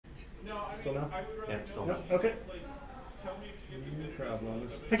Still no? Yep, still no. Yep, okay. No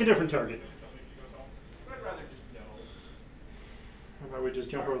problems. Pick a different target. How about we just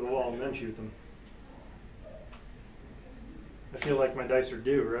jump over the wall and then shoot them? I feel like my dice are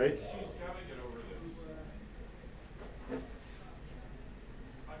due, right?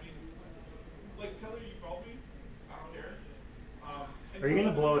 Are you going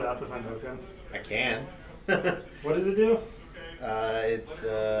to blow it up if I move him? I can. What does it do? It's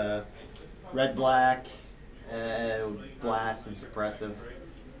red, black, blast, and suppressive.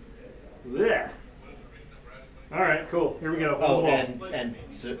 Yeah. All right, cool. Here we go. Oh, and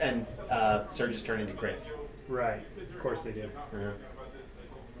surges turn into crits. Right. Of course they do. Uh-huh.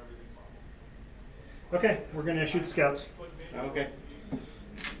 Okay, we're going to shoot the scouts. Okay.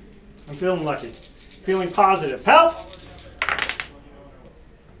 I'm feeling lucky. Feeling positive. Help!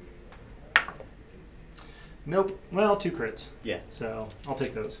 Nope. Well, 2 crits. Yeah. So I'll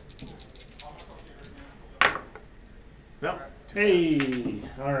take those. Well. Hey.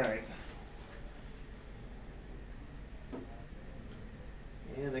 All right.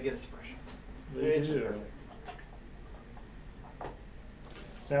 And they get a suppression. They do.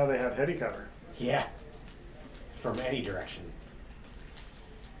 So now they have heavy cover. Yeah. From any direction.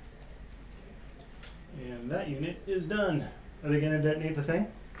 And that unit is done. Are they going to detonate the thing?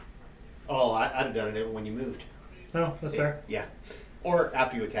 Oh, I'd have done it when you moved. No, that's fair. Yeah. Or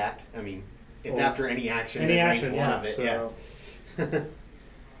after you attacked. I mean, it's after any action. Any action, one yeah. of it. So.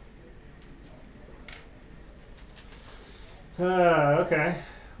 Yeah. Okay.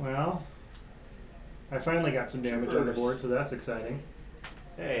 Well, I finally got some damage on the board, so that's exciting.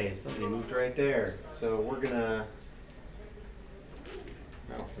 Hey, somebody moved right there. So we're gonna.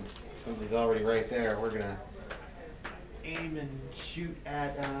 Well, since somebody's already right there, we're gonna aim and shoot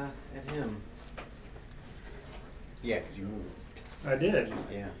at him. Yeah, because you moved. I did.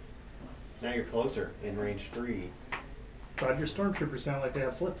 Yeah. Now you're closer in range 3. God, your stormtroopers sound like they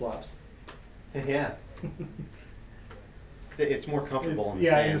have flip-flops. Yeah. It's more comfortable in the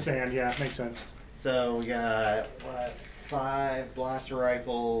yeah, sand. in the sand. Yeah, makes sense. So we got, 5 blaster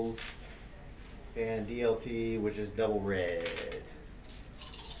rifles and DLT, which is double red.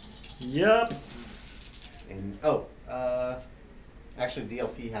 Yep. And, actually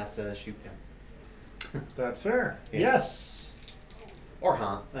DLT has to shoot them. That's fair. Yeah. Yes. Or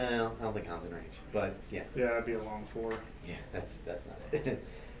Han. Well, I don't think Han's in range, but yeah. Yeah, that'd be a long 4. Yeah, that's not it.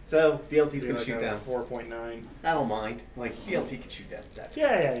 So DLT's gonna Like shoot a them. 4.9. I don't mind. Like DLT can shoot that.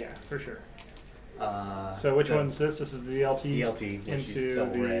 Yeah, for sure. So which one's this? This is the DLT. DLT into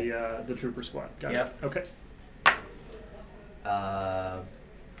the trooper squad. Got Yep. it. Okay.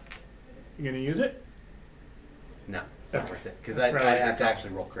 You gonna use it? No, it's not Okay. worth it because I have to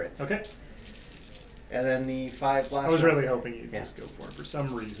actually roll crits. Okay. And then the 5 blaster. I was really hoping you'd Yeah. just go for it for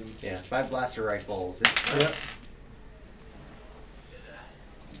some reason. Yeah, 5 blaster rifles. Yep.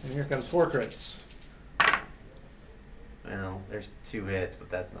 And here comes 4 crits. Well, there's 2 hits, but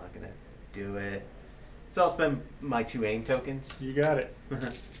that's not gonna do it. So I'll spend my 2 aim tokens. You got it.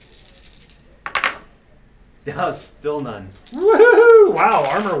 No, still none. Woohoo! Wow,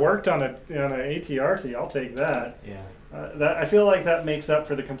 armor worked on an ATRT. I'll take that. Yeah. That I feel like that makes up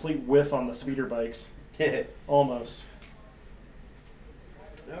for the complete whiff on the speeder bikes. Almost.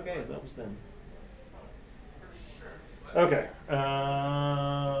 Okay, that was them. Okay.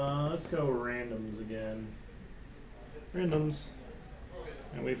 Let's go randoms again. Randoms.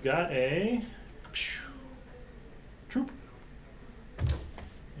 And we've got a troop.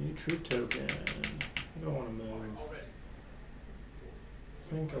 A troop token. I don't want to move. I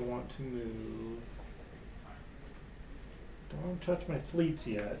think I want to move. Don't want to touch my fleets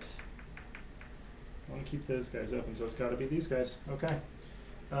yet. I want to keep those guys open, so it's got to be these guys. Okay.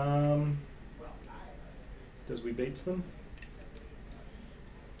 Does we baits them?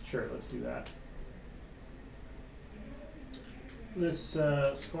 Sure, let's do that. This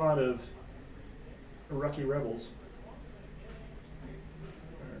squad of Iraqi rebels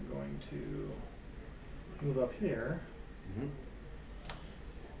are going to move up here. Mm-hmm.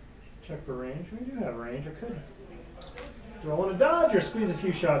 Check for range. We do have range. I could. Do I want to dodge or squeeze a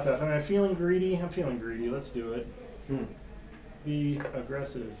few shots off? Am I feeling greedy? I'm feeling greedy. Let's do it. Be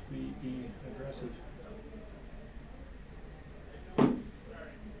aggressive. Be aggressive. All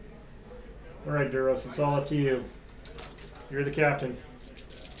right, Duros, it's all up to you. You're the captain.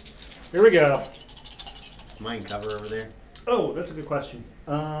 Here we go. Am I in cover over there? Oh, that's a good question.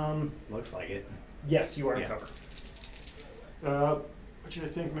 Looks like it. Yes, you are in Yeah. cover. Which I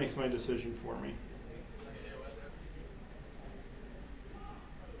think makes my decision for me.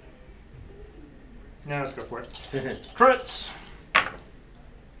 Now let's go for it. Crits!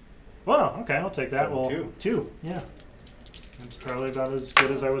 Wow, Okay, I'll take that. So Well, 2. 2. Yeah. That's probably about as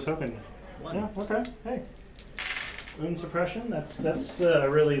good as I was hoping. 1. Yeah. Okay. Hey. Wound suppression. That's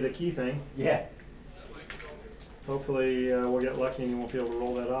really the key thing. Yeah. Hopefully we'll get lucky and you won't be able to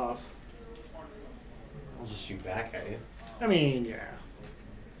roll that off. I'll just shoot back at you. I mean, yeah.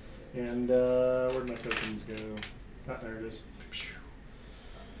 And where'd my tokens go? Ah, there it is.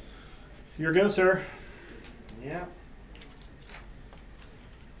 Here go, sir. Yeah.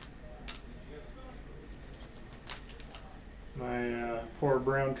 My poor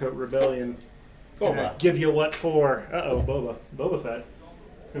brown coat rebellion. Boba. Give you what for? Uh-oh, Boba. Boba Fett.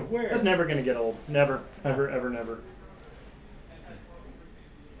 Where? That's never going to get old. Never. Ever, ever, never.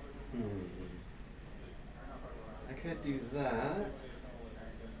 I could do that.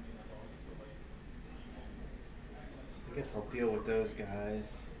 I guess I'll deal with those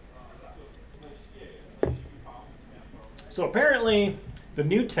guys. So apparently, the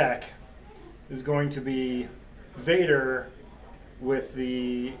new tech is going to be Vader with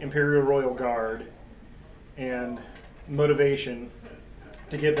the Imperial Royal Guard and motivation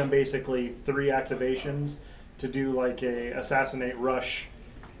to give them basically 3 activations to do like a assassinate rush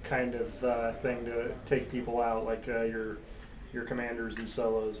kind of thing to take people out, like your commanders and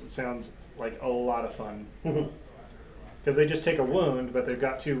solos. It sounds like a lot of fun. Because they just take a wound, but they've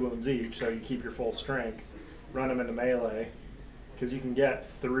got 2 wounds each, so you keep your full strength, run them into melee, because you can get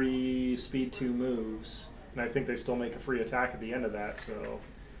 3 speed 2 moves, and I think they still make a free attack at the end of that, so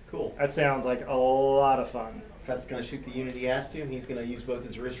Cool. that sounds like a lot of fun. Fett's going to shoot the unit he has to, and he's going to use both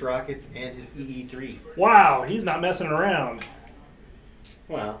his wrist rockets and his EE3. Wow, he's not messing around.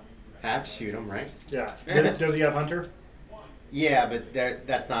 Well, have to shoot him, right? Yeah. Does he have Hunter? Yeah, but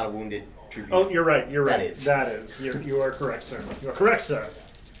that's not a wounded tribute. Oh, you're right. You're right. That is. That is. You are correct, sir. You are correct, sir.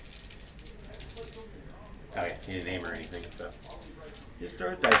 Oh yeah, he didn't aim or anything, so just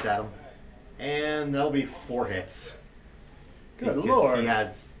throw dice at him, and there'll be 4 hits. Good Because lord. He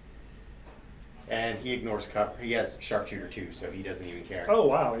has, and he ignores cover. He has sharpshooter 2, so he doesn't even care. Oh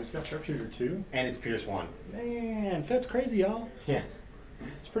wow, he's got sharpshooter 2. And it's Pierce 1. Man, Fett's crazy, y'all. Yeah.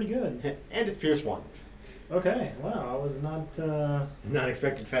 It's pretty good. And it's Pierce 1. Okay, wow, I was not. Not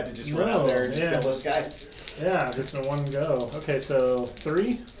expecting Fett to just No, run out there and yeah. kill those guys. Yeah, just in one go. Okay, so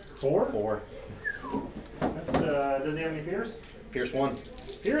 3, 4. 4. That's does he have any Pierce? Pierce 1.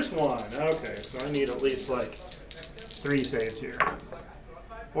 Pierce 1. Okay, so I need at least like 3 saves here,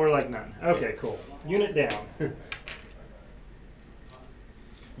 or like none. Okay, cool. Unit down.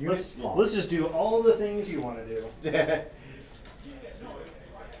 Let's just do all the things you want to do.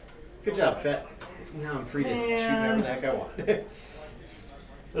 Good job, Fett. Now I'm free to shoot whatever the heck I want.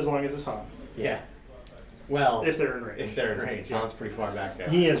 As long as it's Han. Yeah. Well, If they're in range. If they're in range, Han's pretty far back there.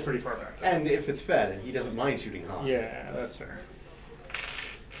 He is pretty far back there. And if it's Fett, he doesn't mind shooting Han. Yeah, that's fair.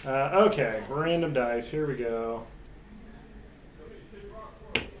 Okay, random dice. Here we go.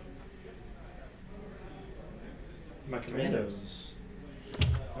 My commandos.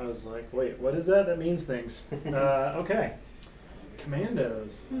 I was like, wait, what is that? That means things. Okay.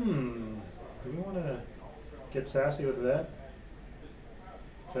 Commandos. Do we want to get sassy with that?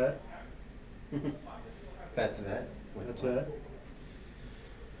 Fett? Fett's Fett. That's it.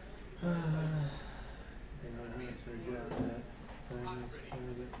 I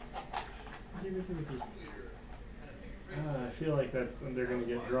feel like that they're going to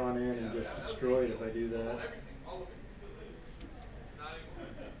get drawn in and just destroyed if I do that.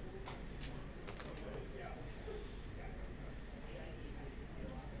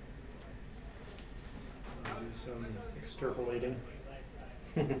 I'll do some extrapolating.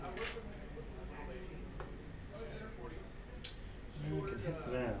 We can hit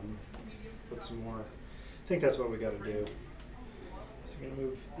them. Put some more. I think that's what we got to do. So we're going to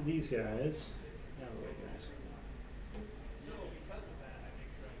move these guys out of the way, guys.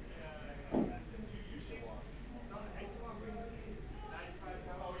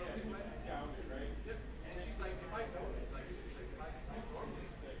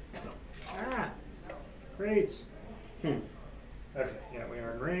 Ah! Great. Okay, yeah, we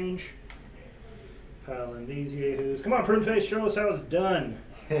are in range. Pile in these yahoos. Come on, prune face, show us how it's done.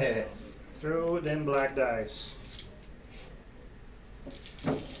 Throw them black dice.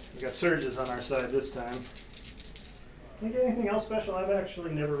 We got surges on our side this time. Can you get anything else special? I've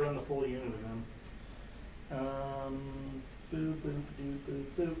actually never run the full unit of them. Boop, boop, boop, boop,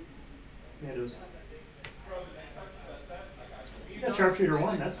 boop. Yeah, it is. You got sharpshooter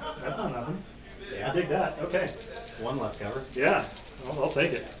 1. That's not nothing. Yeah. I dig that. Okay. 1 less cover. Yeah, I'll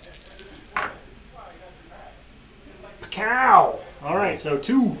take it. Cow! All right, so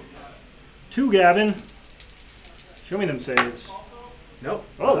 2. 2, Gavin. Show me them saves. Nope.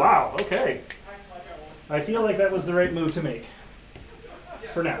 Oh, wow. Okay. I feel like that was the right move to make.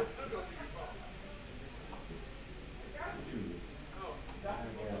 For now.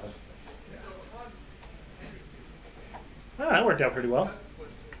 Ah, that worked out pretty well.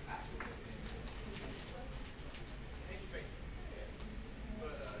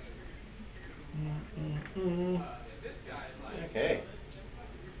 Okay.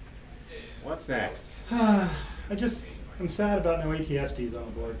 What's next? I'm sad about no ATSTs on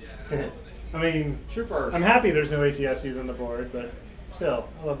the board. I mean, Troopers. I'm happy there's no ATSTs on the board, but still,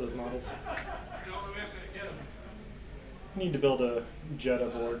 I love those models. Need to build a Jetta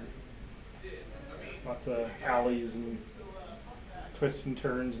board. Lots of alleys and twists and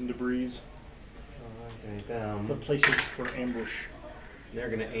turns and debris. Okay, Lots of places for ambush. they're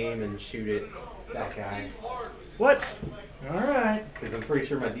gonna aim and shoot at that guy. What? All right. Because I'm pretty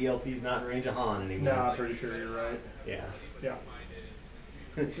sure my DLT's not in range of Han anymore. No, I'm pretty sure you're right. Yeah. Yeah.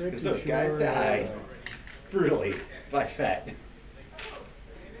 Because those guys died brutally by Fett.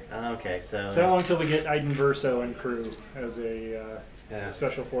 Okay, so. So how long till we get Iden Verso and crew as a Yeah.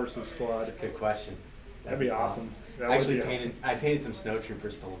 special forces That's squad? a good question. That'd be awesome. That would Actually, be awesome. I painted some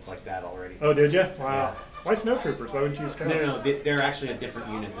snowtroopers to look like that already. Oh, did you? Wow. Yeah. Why snowtroopers? Why wouldn't you use scouts? No, they're actually a different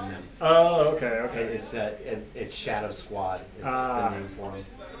unit than them. Oh, okay, okay. It's Shadow Squad is the name for them.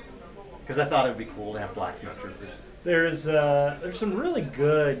 Because I thought it would be cool to have black snowtroopers. There's some really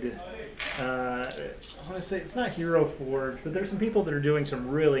good. I want to say it's not Hero Forge, but there's some people that are doing some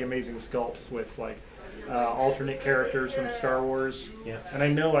really amazing sculpts with like alternate characters from Star Wars. Yeah. And I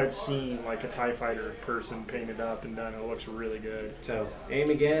know I've seen like a TIE Fighter person painted up and done. It looks really good. So aim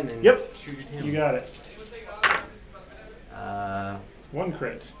again and Yep. shoot at him. You got it. 1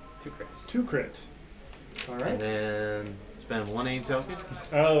 crit. 2 crits. 2 crit. All right. And then spend 1 aim token.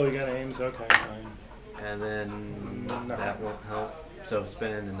 Oh, we got aims. Okay, fine. And then that won't help. So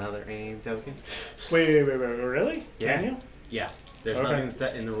spend another aim token. Wait, really? Yeah. Can you? Yeah. There's Okay. nothing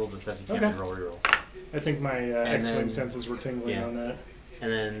set in the rules that says you can't Okay. roll rerolls. I think my X-Wing then- senses were tingling yeah. on that.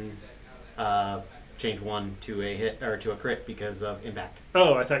 And then change 1 to a hit or to a crit because of impact.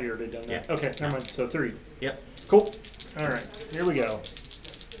 Oh, I thought you already done that. Yeah. Okay, never mind. So 3. Yep. Cool. All right, here we go.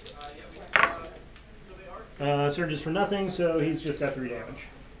 Surges for nothing, so he's just got 3 damage.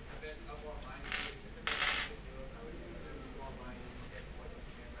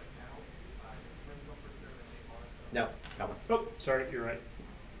 No, got one. Oh, sorry, you're right.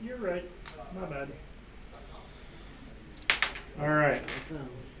 You're right. My bad. All right.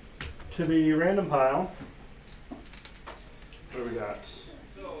 To the random pile. What do we got?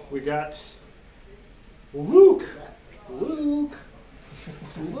 We got Luke. Luke.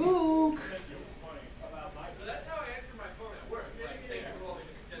 Luke.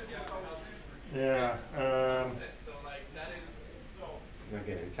 Yeah. He's not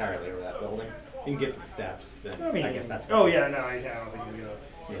getting entirely over that building. You can get to the steps. Then I mean, I guess that's. Oh yeah, no, I don't think you can get up.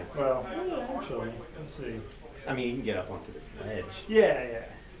 Yeah. Well, yeah, actually, let's see. I mean, you can get up onto this ledge Yeah.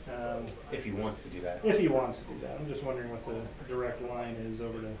 if he wants to do that. If he wants to do that, I'm just wondering what the direct line is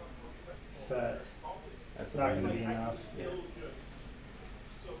over to Fett. That's It's not going to be enough. Yeah.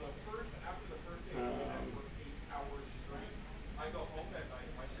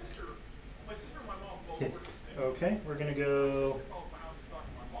 Okay, we're going to go.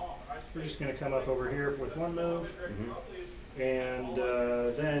 We're just going to come up over here with 1 move, and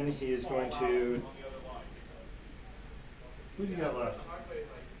then he is going to. Who's he got left?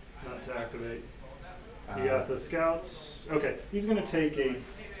 Not to activate. He got the scouts. Okay, he's going to take a.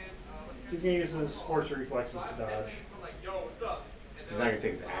 He's going to use his force reflexes to dodge. He's not going to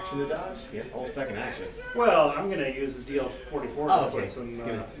take his action to dodge? He has a whole second action. Well, I'm going to use his DL-44 Oh, to okay. put some He's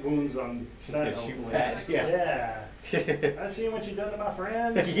gonna- wounds on He's Fett. going to shoot hopefully. that. Yeah. Yeah. I see what you done to my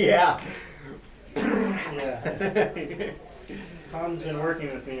friends. Yeah. Yeah. Han's been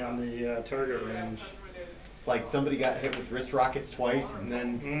working with me on the target range. Like somebody got hit with wrist rockets twice, and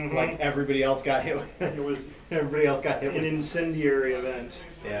then Mhm. like everybody else got hit. It was Everybody else got hit an with. incendiary event.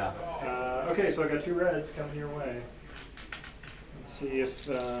 Yeah. Okay, so I got 2 reds coming your way. Let's see if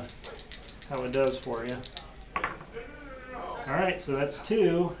how it does for you. All right, so that's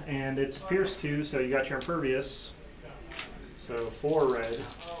 2, and it's pierce 2, so you got your impervious. So 4 red.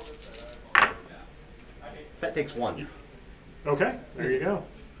 That takes 1. Okay, there you go.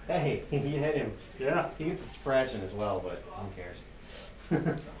 Hey, you hit him. Yeah. He gets a suppression as well, but who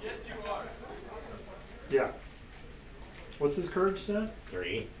cares? Yeah. What's his courage set?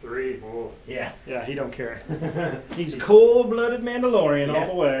 3. 3. Oh. Yeah. Yeah, he don't care. He's cold-blooded Mandalorian all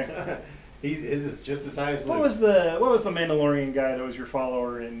the way. His is just as high as What Luke. was the Mandalorian guy that was your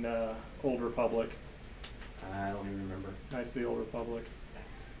follower in Old Republic? I don't even remember. Knights of the Old Republic.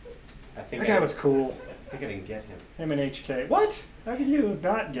 I think That guy was cool. I think I didn't get him. Him and HK. What? How could you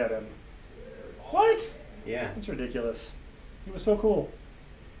not get him? What? Yeah. That's ridiculous. He was so cool.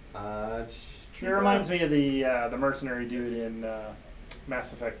 He True. reminds me of the mercenary dude in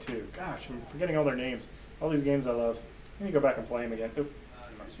Mass Effect 2. Gosh, I'm forgetting all their names. All these games I love. Let me go back and play them again. Oop,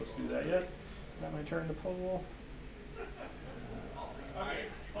 I'm not supposed to do that yet. Not my turn to pull.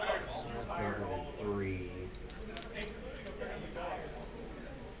 That's number 3.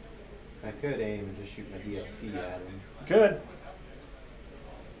 I could aim and just shoot my DLT at him. Good.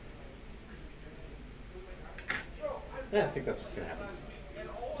 Yeah, I think that's what's gonna happen.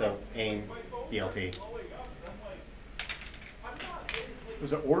 So aim, DLT.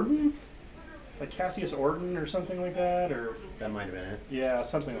 Was it Orden? Like Cassius Orden or something like that? Or That might have been it. yeah,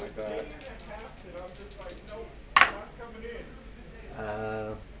 something like that.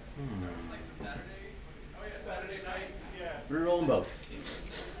 Reroll them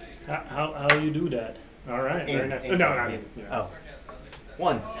both. How you do that? All right, very nice. No, not me. Yeah. Oh.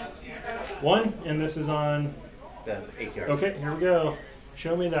 1. 1, and this is on. The ATR. Okay, here we go.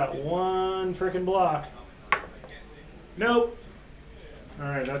 Show me that one frickin' block. Nope. All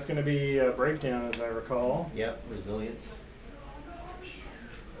right, that's going to be a breakdown, as I recall. Yep, resilience.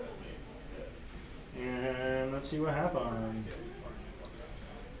 And let's see what happened.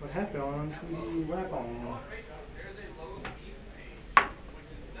 What happened? What happened?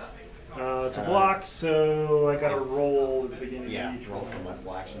 It's a block, so I got to roll at the beginning Yeah, of each roll one. for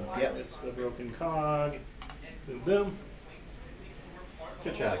multiple actions. Yep. It's the broken cog. Boom, boom.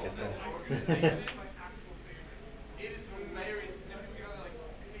 Good shot, I guess, guys. It is hilarious.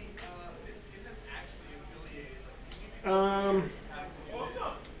 I'm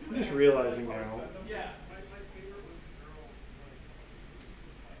just realizing now.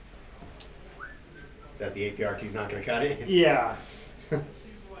 That the ATRT's not going to cut it. Yeah.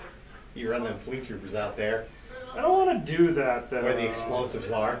 You run them fleet troopers out there, I don't want to do that, though. where the explosives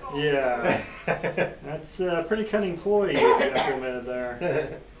are. Yeah. That's a pretty cunning ploy you implemented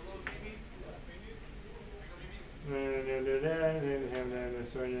there.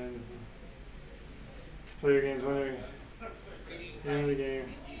 Play your games whenever. End of the game.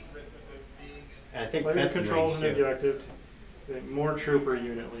 And I think Player Fett's in controls range an too. objective. More trooper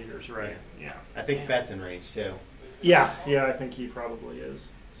unit leaders, right? Yeah. I think Fett's in range too. Yeah, I think he probably is.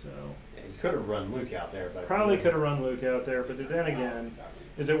 So Yeah, you could have run Luke out there, but probably could have run Luke out there, but then again,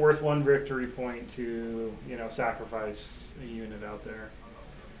 is it worth one victory point to sacrifice a unit out there?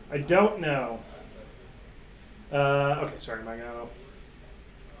 I don't know. Okay, sorry, my go.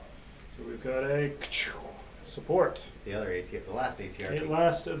 So we've got a support. the other AT, the last ATRT. The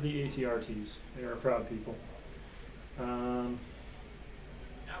last of the ATRTs. They are proud people.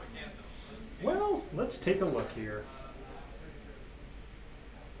 Well, let's take a look here.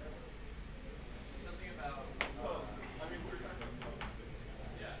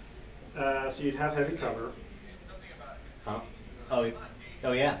 So you'd have heavy cover Huh? Oh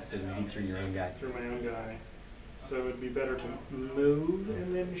yeah. There's a D3 your own guy. through my own guy. So it'd be better to move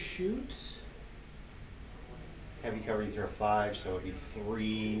and then shoot. Heavy cover, you throw 5, so it'd be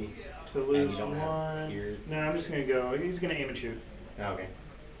 3. To And lose you don't have one. here. No, I'm just going to go. He's going to aim and shoot. Oh, okay.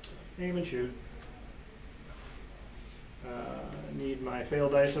 Aim and shoot. Need my fail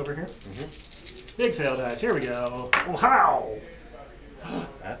dice over here. Big fail dice. Here we go. Wow!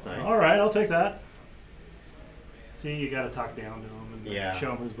 That's nice. All right, I'll take that. See, you got to talk down to him and Yeah.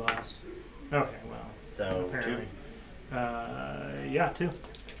 show him who's boss. Okay, well, So apparently. Yeah, 2.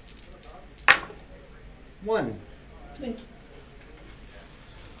 1.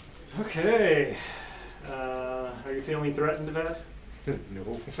 Okay. Are you feeling threatened, Vet? No.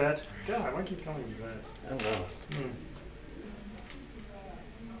 Vet? God, why keep calling you Vet? I don't know.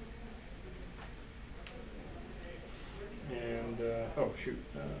 And, oh shoot,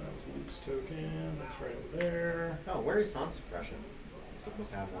 that was Luke's token. That's right over there. Oh, where is Han's suppression? He's supposed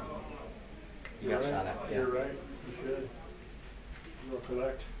to have one. You got You're shot right. at. Yeah. You're right. You should. You'll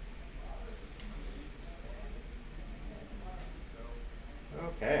collect.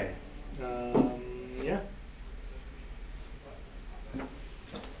 Okay. Yeah.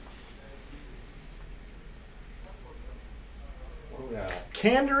 Oh, yeah.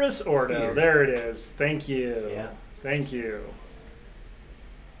 Candorous Ordo. Spears. There it is. Thank you. Yeah. Thank you.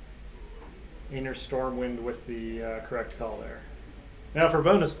 Inner Stormwind with the correct call there. Now for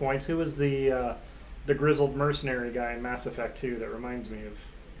bonus points, who was the grizzled mercenary guy in Mass Effect 2 that reminds me of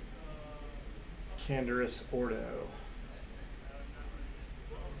Candorous Ordo?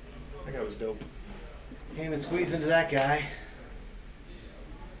 That guy was dope. Aim and squeeze into that guy.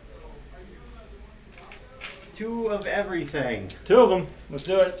 2 of everything. 2 of them. Let's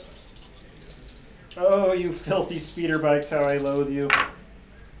do it. Oh, you filthy speeder bikes! How I loathe you.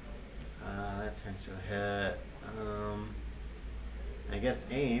 That turns to a hit. I guess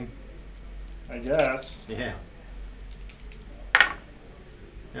aim. I guess. Yeah.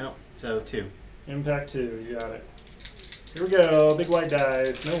 No, so 2. Impact 2. You got it. Here we go. Big white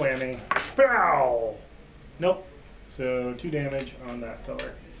dice. No whammy. Pow! Nope. So 2 damage on that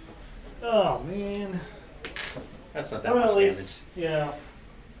feller. Oh man. That's not that Well, much at least, damage. yeah.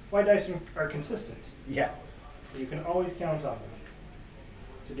 White dice are consistent. Yeah. You can always count on them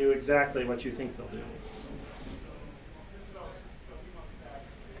to do exactly what you think they'll do.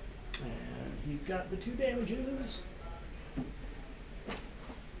 And he's got the 2 damages.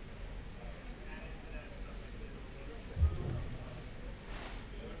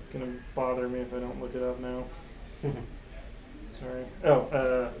 It's gonna bother me if I don't look it up now. Sorry. Oh,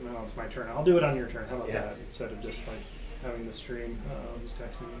 no, it's my turn. I'll do it on your turn. How about that? Instead of just like having the stream. Who's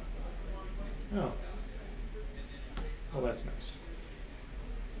texting me? Oh. Well, that's nice.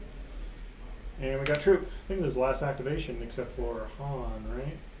 And we got Troop. I think this is the last activation except for Han,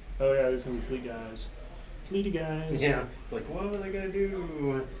 right? Oh yeah, there's gonna be Fleet guys. Fleety guys. Yeah. It's like, what are they gonna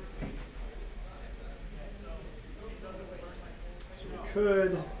do? So we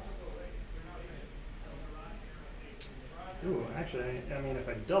could. Ooh, actually, I mean, if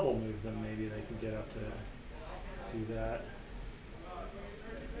I double move them, maybe they can get up to do that.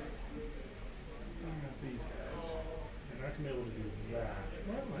 These guys. They're not going to be able to do that.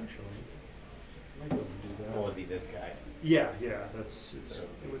 Well, actually, I might be able to do that. Well, it'd be this guy. Yeah, yeah,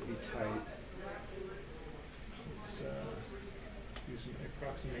 it would be tight. Let's do some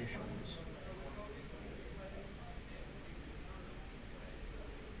approximations.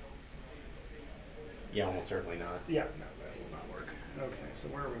 Yeah, almost certainly not. Yeah, no, that will not work. Okay, so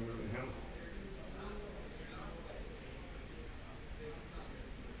where are we moving him?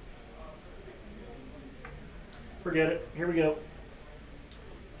 Forget it. Here we go.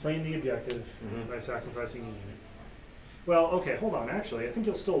 Playing the objective by sacrificing a unit. Well, okay, hold on. Actually, I think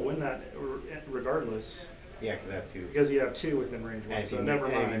you'll still win that regardless. Yeah, because I have 2. Because you have 2 within range 1, so never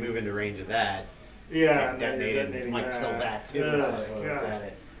mind. And if you move into range of that, yeah, detonated, might kill that too. It's at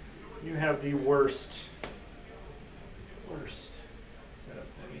it. You have the worst setup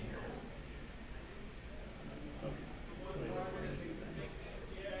for me here. Okay, I'll tell you what we're going to do then.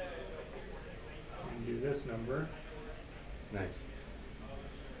 We're going to do this number. Nice.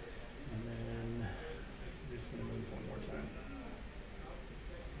 And then I'm just going to move one more time.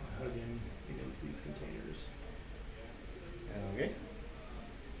 Hug in against these containers. Okay.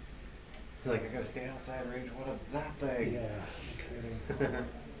 I feel like I gotta stay outside range. What of that thing? Yeah, I'm kidding.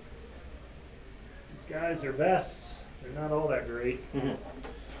 These guys are vests. They're not all that great.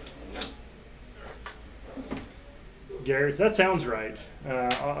 Garrett's, that sounds right.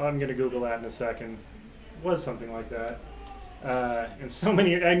 I'm going to Google that in a second. Was something like that. And so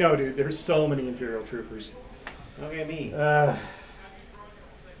many, I know, dude, there's so many Imperial troopers. Look at me.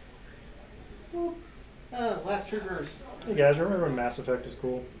 Last troopers. Hey guys, remember when Mass Effect is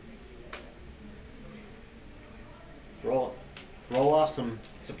cool? Roll off some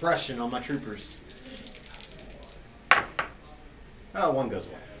suppression on my troopers. Oh, 1 goes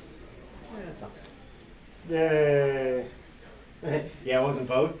away. Yeah, that's not Yay. bad. Yeah, it wasn't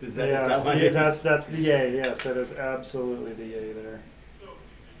both? Is that, Yeah, is that one? yeah, that's the yay. Yes, that is absolutely the yay there.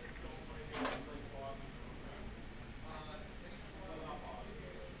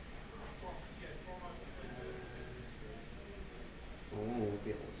 We'll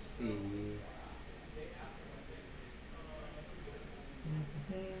be able to see.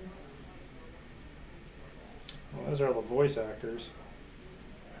 Well, those are all the voice actors.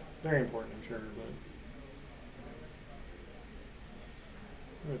 Very important, I'm sure, but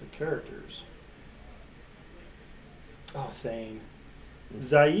who are the characters? Oh, Thane.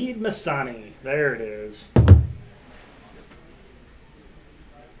 Zaid Masani. There it is.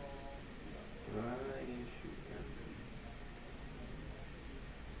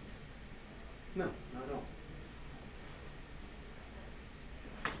 No, not at all.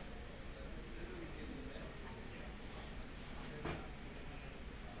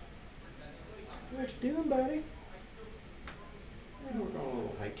 What you doing, buddy? We're going on a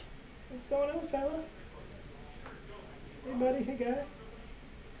little hike. What's going on, fella? Hey, buddy. Hey, guy.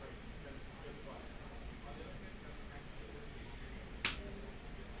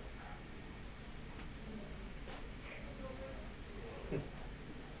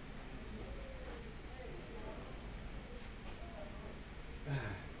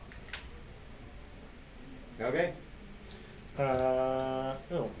 Okay.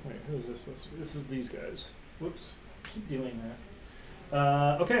 Oh, wait, who is this? This is these guys. Whoops. Keep doing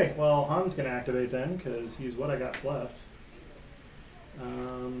that. Okay, well, Han's going to activate then, because he's what I got left.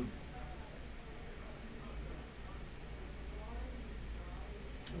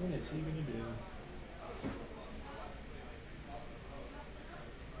 What is he going to do?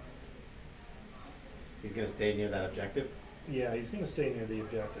 He's going to stay near that objective? Yeah, he's going to stay near the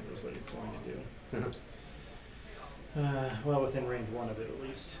objective is what he's going to do. Well, within range 1 of it at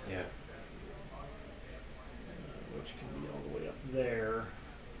least. Yeah. Which can be all the way up there.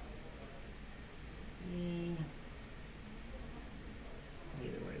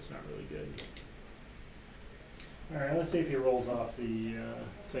 Either way, it's not really good. Alright, let's see if he rolls off the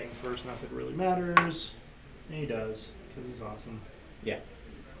thing first. Not that it really matters. And he does, because he's awesome. Yeah.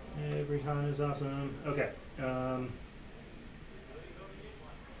 Every con is awesome. Okay.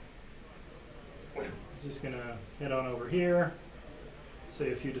 Just going to head on over here.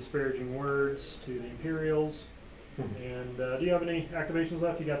 Say a few disparaging words to the Imperials. And do you have any activations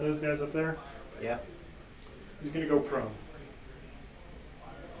left? You got those guys up there? Yep. He's going to go prone.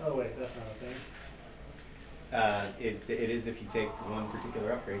 Oh, wait, that's not a thing. It is if you take one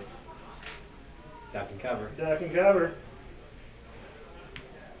particular upgrade. Duck and cover. Duck and cover.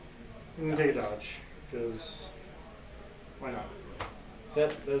 I'm going to take a dodge, because why not?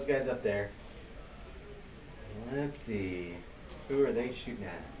 Set those guys up there. Let's see. Who are they shooting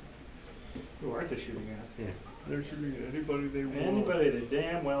at? Who aren't they shooting at? Yeah. They're shooting at anybody they want. Anybody that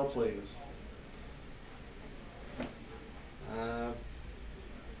damn well plays. I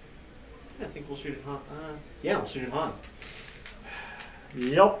think we'll shoot at Han. Yeah, we'll shoot at Han.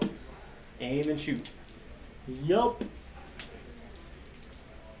 Yup. Aim and shoot. Yup.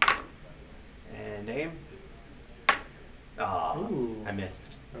 And aim. Ah, I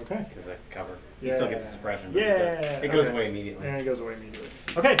missed. Okay. Because I cover. He Yeah. still gets the suppression. But Yeah. it goes Okay. away immediately. And it goes away immediately.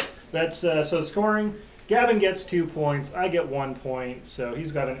 Okay, that's so scoring. Gavin gets 2 points. I get 1 point. So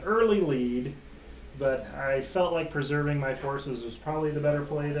he's got an early lead. But I felt like preserving my forces was probably the better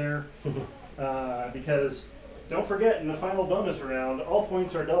play there. Because don't forget, in the final bonus round, all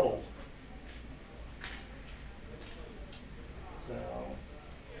points are doubled. So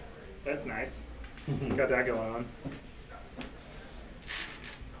that's nice. Got that going on.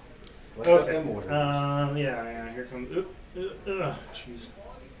 Collect up Okay. them orders. Yeah. Here comes. Jeez.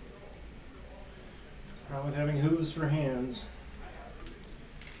 It's the problem with having hooves for hands.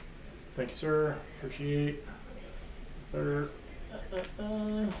 Thank you, sir. Appreciate. Third.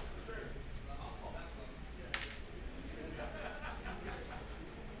 There's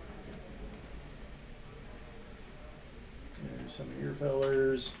some of your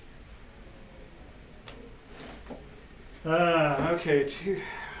fellers. Okay,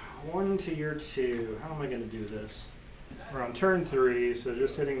 1 to your 2. How am I going to do this? We're on turn 3, so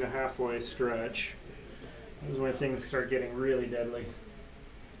just hitting the halfway stretch. This is when things start getting really deadly.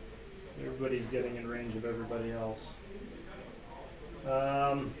 Everybody's getting in range of everybody else.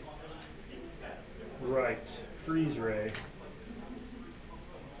 Right. Freeze ray.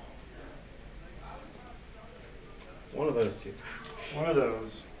 One of those two. One of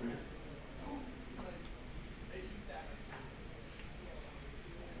those.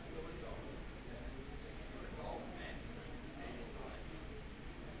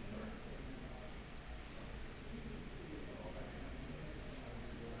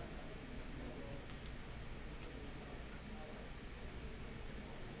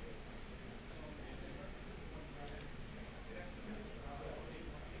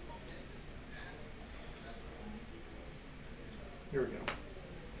 Here we go.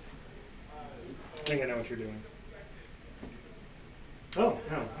 I think I know what you're doing. Oh,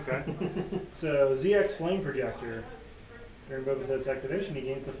 no, okay. So, ZX Flame Projector. During Boba Fett's activation, he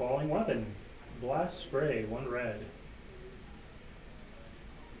gains the following weapon. Blast Spray, 1 red.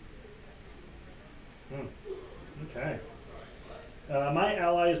 Okay. My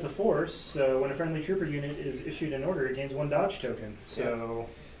ally is the Force, so when a friendly trooper unit is issued an order, it gains 1 dodge token. So,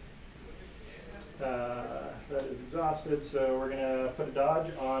 that is exhausted, so we're going to put a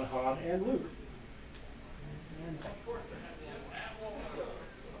dodge on Han and Luke.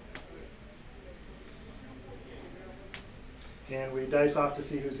 And we dice off to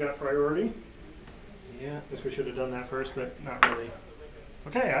see who's got priority. Yeah. Guess we should have done that first, but not really.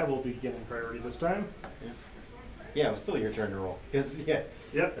 Okay, I will be getting priority this time. Yeah, it was still your turn to roll. Cause yeah.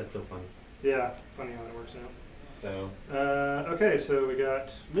 Yep. That's so funny. Yeah, funny how that works out. So. Okay, so we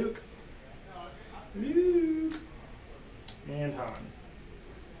got Luke, and Han.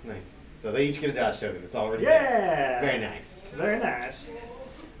 Nice. So they each get a dodge token. It's already Yeah. there. Very nice. Very nice.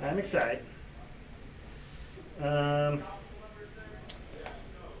 I'm excited.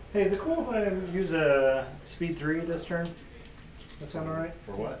 Hey, is it cool if I use a speed 3 this turn? That sound alright?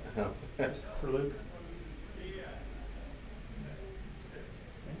 For what? Oh. Just for Luke? I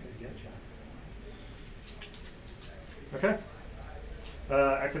think I get you. Okay.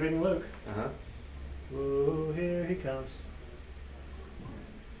 Activating Luke. Uh-huh. Whoa, here he comes.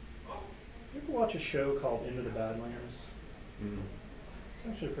 You ever watch a show called Into the Badlands? Mm.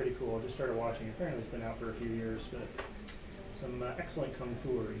 It's actually pretty cool. I just started watching it. Apparently it's been out for a few years, but some excellent kung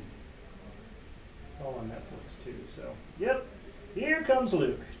fu-ery. It's all on Netflix too, so. Yep, here comes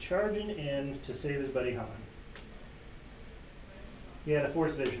Luke, charging in to save his buddy Han. He had a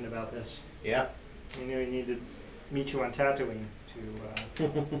Force vision about this. Yeah. He knew he needed to meet you on Tatooine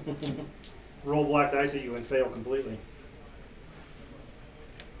to roll black dice at you and fail completely.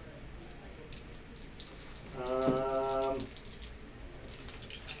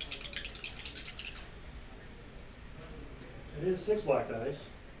 It is 6 black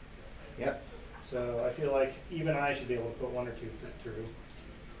dice. Yep. So I feel like even I should be able to put 1 or 2 through.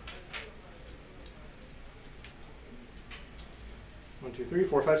 1, 2, 3,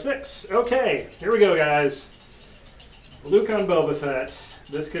 4, 5, 6. Okay, here we go, guys. Luke on Boba Fett.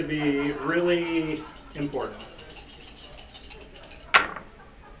 This could be really important.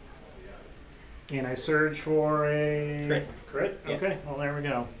 And I surge for a Crit. Crit? Yeah. Okay, well, there we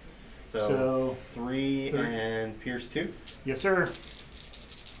go. So 3 and Pierce 2. Yes, sir.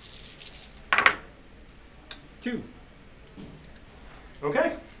 2.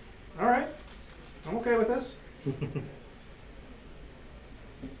 Okay. All right. I'm okay with this.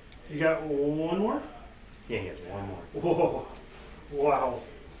 You got 1 more? Yeah, he has 1 more. Whoa. Wow.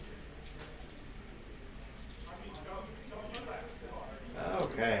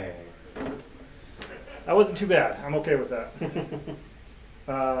 Okay. That wasn't too bad. I'm okay with that.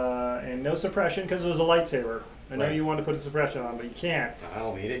 And no suppression because it was a lightsaber. I know Right. you want to put a suppression on, but you can't. I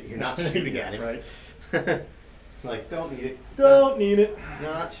don't need it. You're not shooting at him. Right. Like, don't need it. Don't need it.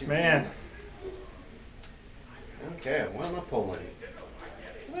 Not shooting. Man. Okay, what am I pulling?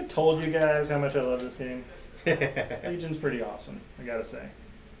 I told you guys how much I love this game. Legion's pretty awesome, I gotta say.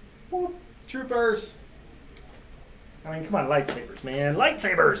 Whoop. Troopers. I mean, come on, lightsabers, man.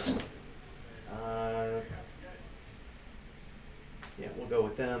 Lightsabers! Yeah, we'll go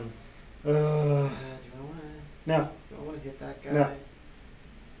with them. Uh, Do I want no. to hit that guy? No.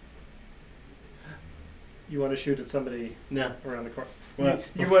 You want to shoot at somebody No. around the corner? What?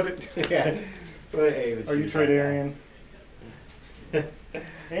 You want to... Yeah. Are you Tradarian?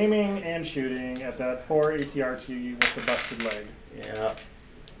 Aiming and shooting at that poor ATRT with the busted leg. Yeah.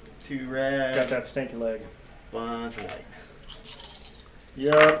 2 red. It's got that stinky leg. Bunch of white.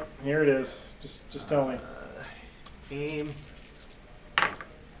 Yep, here it is. Just tell me. Aim.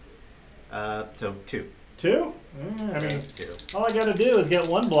 So 2. 2? I mean, 2. all I gotta do is get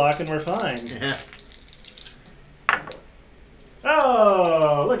 1 block and we're fine. Yeah.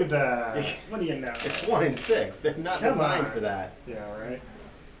 Oh, look at that. What do you know? It's 1 and 6. They're not Come designed on. for that. Yeah, right.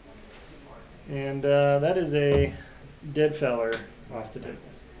 And that is a dead feller off the table.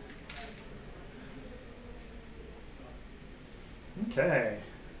 Okay.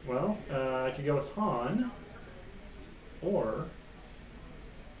 Well, I could go with Han, or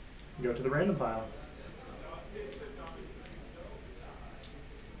go to the random pile.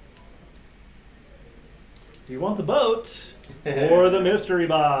 Do you want the boat or the mystery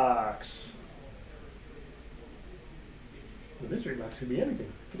box? The mystery box could be anything.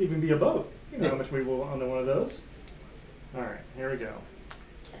 It could even be a boat. You know how much we will on one of those. All right, here we go.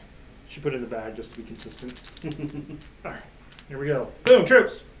 Should put it in the bag just to be consistent. All right, here we go. Boom,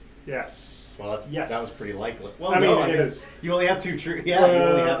 troops. Yes. Well, yes. That was pretty likely. Well, I mean, no, it because is. you only have 2 troops. Yeah, you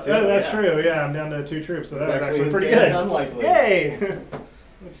only have 2. That's yeah. true. Yeah, I'm down to 2 troops, so that was It's actually pretty insanely good. unlikely. Yay!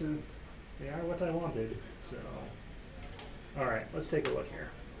 Which is, they are what I wanted. So, all right, let's take a look here.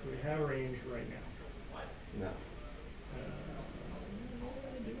 Do we have a range right now? No.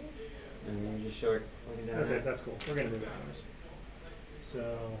 And you just short looking down. Okay, that's cool. We're gonna move it anyways.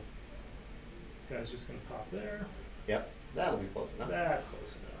 So this guy's just gonna pop there. Yep, that'll be close enough. That's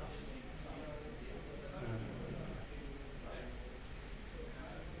close enough.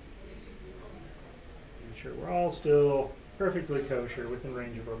 Make sure we're all still perfectly kosher within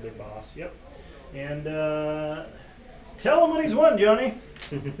range of our big boss. Yep. And tell him what he's won, Johnny.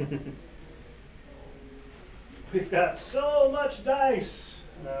 We've got so much dice.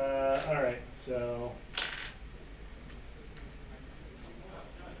 All right, so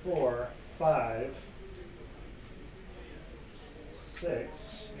 4, 5,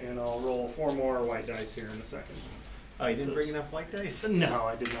 6, and I'll roll 4 more white dice here in a second. Oh, you didn't bring enough white dice? No,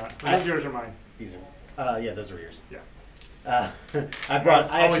 I did not. Those yours or mine? These are. Yeah, those are yours. Yeah. I brought.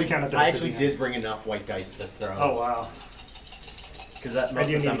 I always actually, count as I a actually city did bring enough white dice to throw. Oh wow! Because that I most do of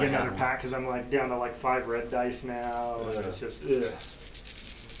need the to time get I another have pack because I'm like down to like 5 red dice now, and Ugh. it's just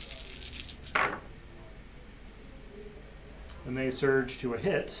ugh. And they surge to a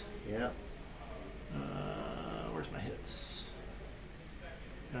hit. Yeah. Where's my hits?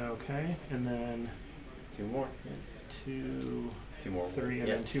 Okay, and then 2 more. 2, 2 more. 3, and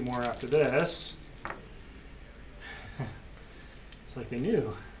Yeah. then 2 more after this. It's like they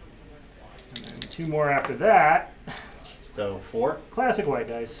knew. And then 2 more after that. So 4. Classic white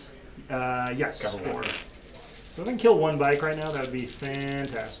dice. Yes, Cover 4. one. So if I can kill 1 bike right now, that would be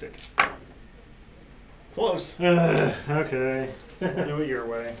fantastic. Close. Okay, do it your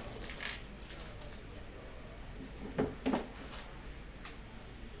way.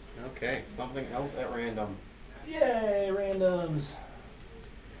 Okay, something else at random. Yay, randoms.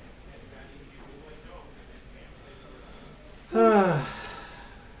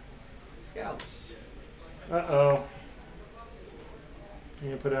 Scouts. Uh-oh. You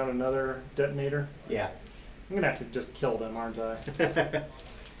gonna put out another detonator? Yeah. I'm gonna have to just kill them, aren't I?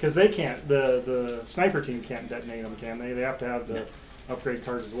 Because they can't, the sniper team can't detonate them, can they? They have to have the upgrade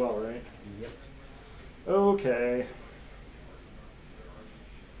cards as well, right? Yep. Okay.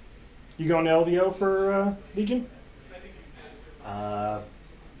 You going to LVO for Legion? Thought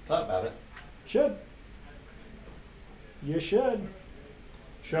about it. Should. You should.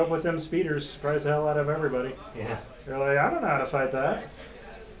 Show up with them speeders, surprise the hell out of everybody. Yeah. They're like, I don't know how to fight that.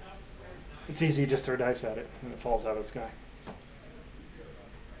 It's easy, just throw dice at it, and it falls out of the sky.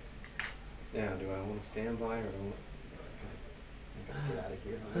 Now, do I want to stand by or do I gotta get out of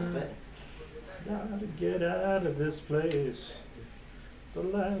here a little bit? Gotta get out of this place. It's the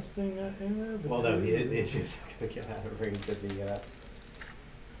last thing I ever Well, no, do. the issue is I gotta get out of range of the.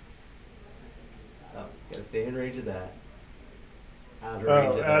 Oh, gotta stay in range of that. Out of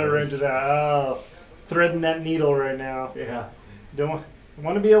range of out of range of those. that. Oh, threading that needle right now. Yeah. I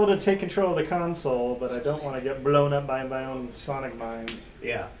want to be able to take control of the console, but I don't want to get blown up by my own sonic mines.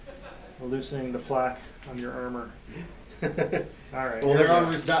 Yeah. Loosening the plaque on your armor. All right. Well, here we their go.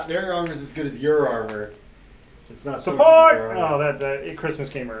 armor's not. Their armor's as good as your armor. It's not so Support! good as your armor. Oh, that Christmas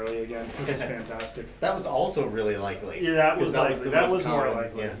came early again. This is fantastic. That was also really likely. Yeah, that was 'cause likely. the That most was more common,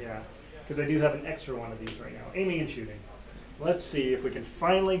 likely. Yeah. Yeah, because I do have an extra one of these right now, aiming and shooting. Let's see if we can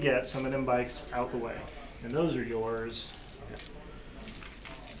finally get some of them bikes out the way. And those are yours.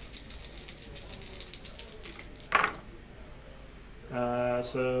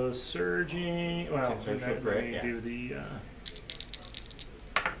 So surging. Well, Okay, surge let with grit, me yeah. do the.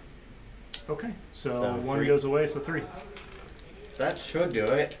 Okay, so So 1 3. goes away, so 3. That should do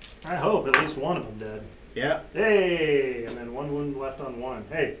it. I hope at least one of them did. Yep. Hey, and then 1 wound left on 1.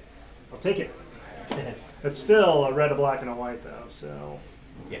 Hey, I'll take it. It's still a red, a black, and a white though, so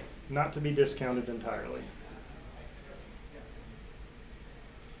Yeah. not to be discounted entirely.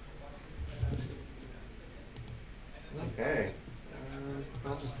 Okay.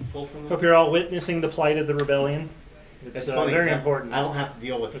 I'll just pull from the. Hope you're all witnessing the plight of the rebellion. It's funny, very 'cause important. I don't have to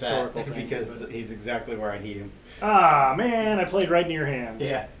deal with Historical that things, because but- he's exactly where I need him. Ah, man, I played right in your hands.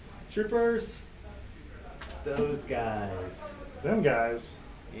 Yeah. Troopers. Those guys. Them guys.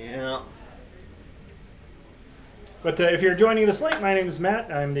 Yeah. But if you're joining this link, my name is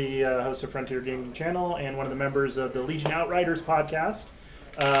Matt. I'm the host of Frontier Gaming Channel and one of the members of the Legion Outriders podcast.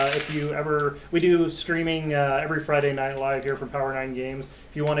 We do streaming every Friday night live here from Power 9 Games.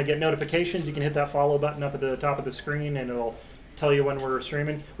 If you want to get notifications, you can hit that follow button up at the top of the screen and it'll tell you when we're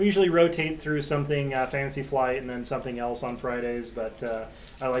streaming. We usually rotate through something Fantasy Flight and then something else on Fridays, but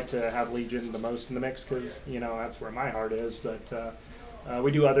I like to have Legion the most in the mix because, that's where my heart is. But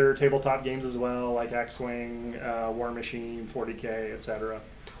we do other tabletop games as well, like X-Wing, War Machine, 40K, etc.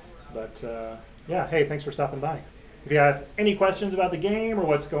 But yeah, hey, thanks for stopping by. If you have any questions about the game or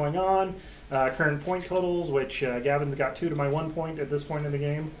what's going on, current point totals, which Gavin's got 2 to my 1 point at this point in the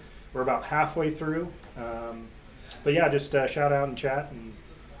game. We're about halfway through. But yeah, just shout out and chat. And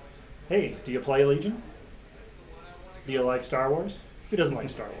hey, do you play Legion? Do you like Star Wars? Who doesn't like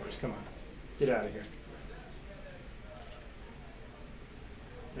Star Wars? Come on, get out of here.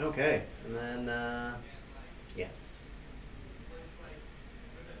 Okay. And then, yeah.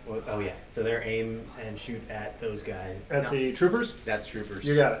 Well, oh, yeah. So they're aim and shoot at those guys. At the troopers? That's troopers.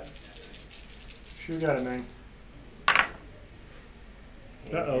 You got it. Sure got it, man.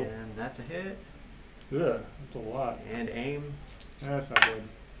 Uh-oh. And that's a hit. Ugh, that's a lot. And aim. That's not good.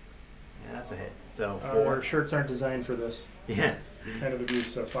 Yeah, that's a hit. So Our 4. shirts aren't designed for this Yeah. kind of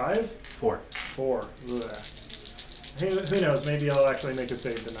abuse. So 5? 4. 4. Ugh. Who knows? Maybe I'll actually make a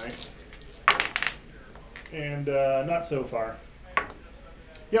save tonight. And not so far.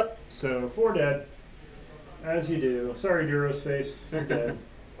 Yep, so 4 dead. As you do. Sorry, Duro's face. You're dead.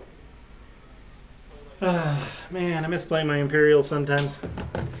 Man, I miss playing my Imperial sometimes.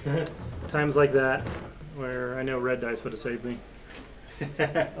 Times like that, where I know red dice would have saved me.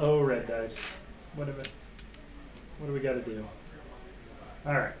 Oh, red dice. What do we got to do?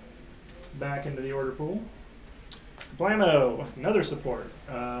 Alright. Back into the order pool. Blammo, another support,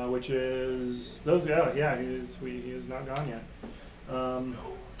 which is those. Oh, yeah, he is not gone yet.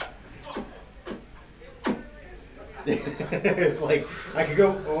 It's like I could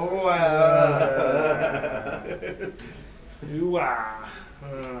go. Oh, Ooh, ah.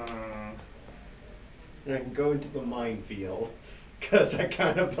 And I can go into the minefield because I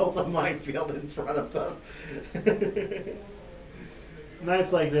kind of built a minefield in front of them.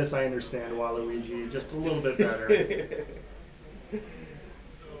 Nights like this, I understand Waluigi just a little bit better.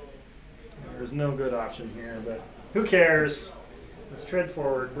 There's no good option here, but who cares? Let's tread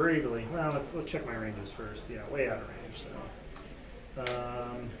forward bravely. Well, let's check my ranges first. Yeah, way out of range.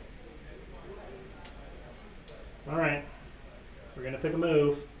 So, all right, we're gonna pick a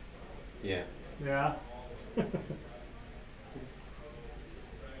move. Yeah. Yeah.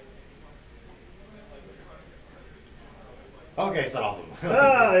 Okay, set off them.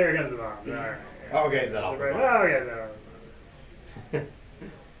 Oh, there comes the bomb. All right. Okay, set off Right. them. Oh, yeah. No.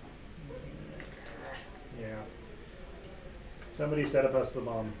 Yeah. Somebody set up us the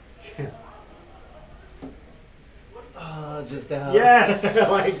bomb. Just out. Yes!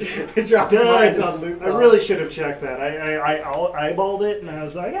 Like, dropping Good. mines on loop. I really should have checked that. I eyeballed it and I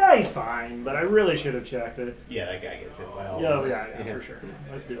was like, yeah, he's fine. But I really should have checked it. Yeah, that guy gets hit by all Yeah, of them. yeah, for sure.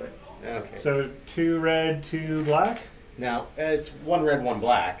 Let's do it. Okay. So 2 red, 2 black? Now, it's 1 red, 1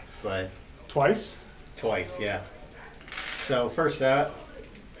 black, but Twice? twice, yeah. So, first out,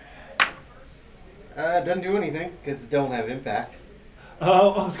 doesn't do anything because it don't have impact.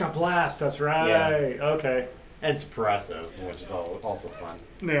 Oh, it's got blast. That's right. Yeah. Okay. And suppressive, which is also fun.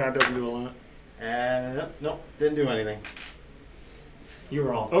 Yeah, it doesn't do a lot. Nope, didn't do anything. You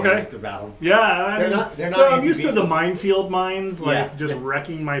were all Okay. to battle. Yeah, They're mean, not so I'm ATV. used to the minefield mines, like Yeah. just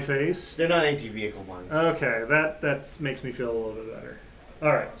wrecking my face. They're not anti-vehicle ones. Okay, that makes me feel a little bit better.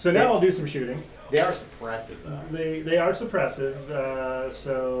 All right, so now I'll do some shooting. They are suppressive, though. They are suppressive,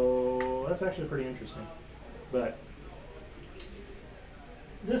 so that's actually pretty interesting. But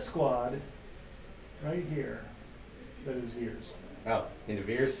this squad right here, that is Veers. Oh, into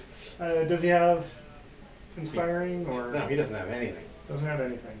Veers? Does he have inspiring or No, he doesn't have anything. doesn't have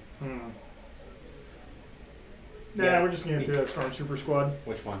anything? Nah, Yes, we're just gonna do that Stormtrooper squad,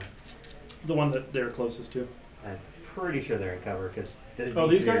 Which one? the one that they're closest to. I'm pretty sure they're in cover because These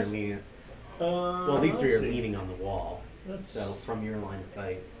three guys? are leaning. Well, these let's three are see. leaning on the wall, Let's, so from your line of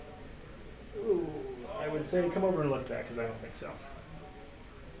sight. ooh, I would say come over and look at that because I don't think so.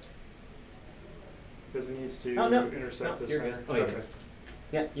 Because it needs to intersect No, this you're center. good. Oh, yeah, Okay.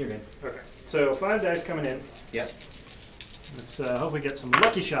 Yeah, you're good. Okay. So 5 dice coming in. Yep. Let's hope we get some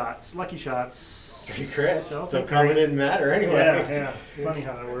lucky shots. Lucky shots. 3 crits. So So three. coming didn't matter anyway. Yeah. Funny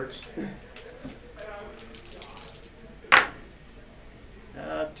how that works.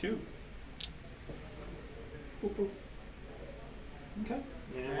 2. Okay.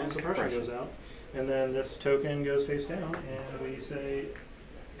 And one And suppression suppression. goes out. And then this token goes face down, and we say,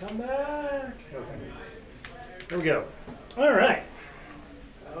 come back. Okay. There we go. All right.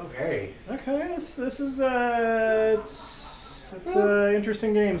 Okay. Okay, this is it's an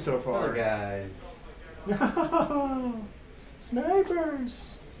interesting game so Other far. guys.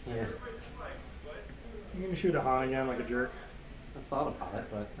 Snipers. Yeah. You gonna shoot a Han again like a jerk? I thought about it,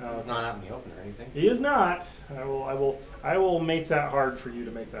 but Oh, it's okay. not out in the open or anything. He is not. I will make that hard for you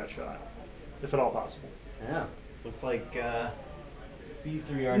to make that shot, if at all possible. Yeah. Looks like these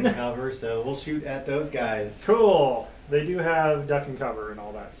 3 are in cover, so we'll shoot at those guys. Cool. They do have duck and cover and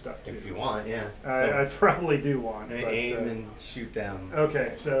all that stuff too. If you want, yeah. I probably do want. So, But, aim and shoot them.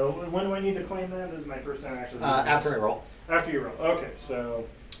 okay, so when do I need to claim that? This is my first time actually. doing After this. I roll. After you roll. Okay, so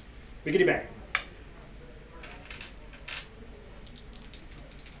biggity bang.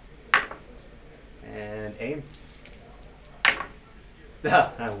 And aim.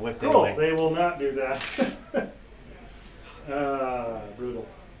 I whiffed Cool. anyway. They will not do that. Brutal.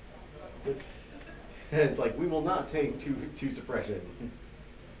 It's like, we will not take two suppression.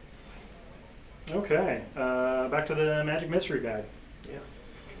 Okay, back to the magic mystery bag. Yeah.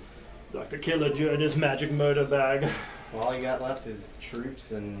 Dr. Killager and his magic murder bag. Well, all you got left is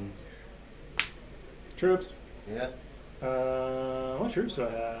troops and... Troops. Yeah. What troops do I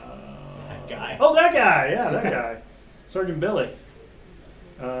have? That guy. Oh, that guy. Yeah, that guy. Sergeant Billy.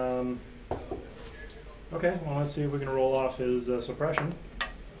 Okay, well, let's see if we can roll off his suppression.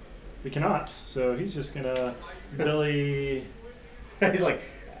 We cannot, so he's just gonna Billy. He's like,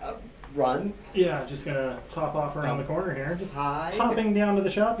 run. Yeah, just gonna hop off around the corner here. Just Hide. hopping down to the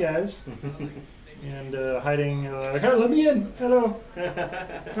shop, guys. And hiding, like, hey, let me in. Hello.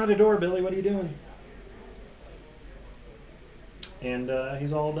 It's not a door, Billy. What are you doing? And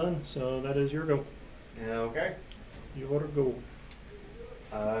he's all done, so that is your go. Okay. Your go.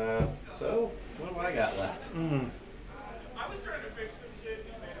 So, what have I got left? I was trying to fix some shit and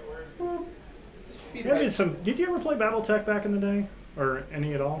you made it work. Speed Yeah, right. did you ever play BattleTech back in the day? Or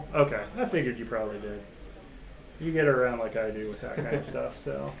any at all? Okay, I figured you probably did. You get around like I do with that kind of stuff,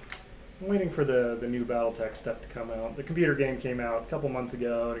 so. I'm waiting for the new BattleTech stuff to come out. The computer game came out a couple months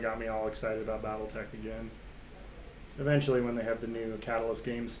ago, and it got me all excited about BattleTech again. Eventually, when they have the new Catalyst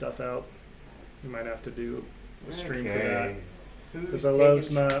Games stuff out, we might have to do a stream for that. Because I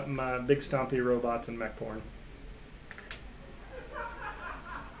love my big stompy robots and mech porn.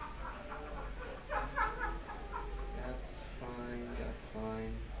 That's fine. That's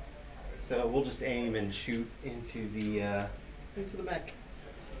fine. So we'll just aim and shoot into the mech.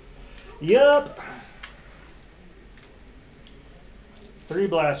 Yup. 3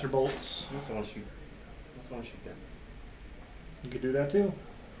 blaster bolts. Unless I want to shoot them. You could do that too.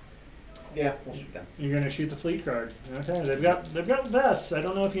 Yeah, we'll shoot them. You're gonna shoot the fleet card. Okay, they've got vests. I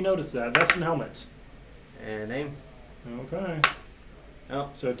don't know if you noticed that. Vests and helmets. And aim. Okay. Oh,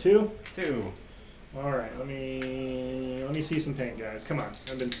 So 2. 2. All right. Let me see some paint, guys. Come on.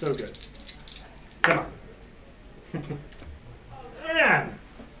 I've been so good. Come on. Man.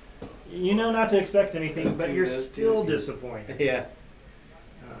 You know not to expect anything, Those but two, you're those still two. disappointed. Yeah.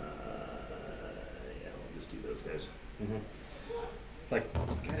 Yeah, we'll just do those guys. Mm-hmm. Like,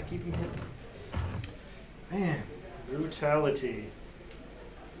 gotta keep him hidden. Man, brutality.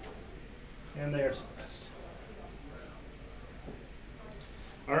 And there's the rest.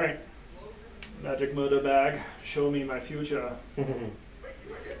 All right. Magic murder bag. Show me my future.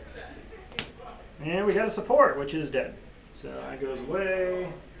 And we got a support, which is dead. So that goes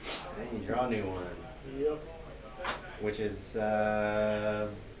away. And you draw a new one. Yep. Which is, Oh,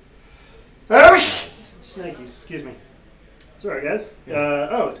 nice. Snakies, excuse me. Sorry, guys. Yeah.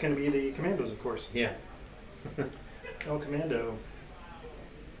 Oh, it's going to be the commandos, of course. Yeah. Oh, commando.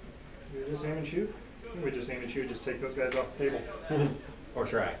 We just aim and shoot? I think we just aim and shoot, just take those guys off the table. Or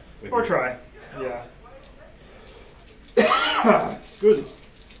try. Or try. Yeah. Excuse me.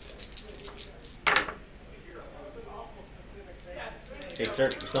 They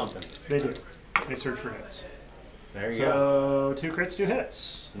search for something. They do. They search for hits. There you go. So 2 crits, 2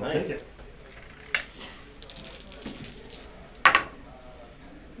 hits. We'll Nice. take it.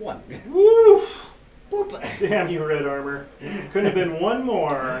 1. Woo! Boop. Damn you, red armor. Couldn't have been one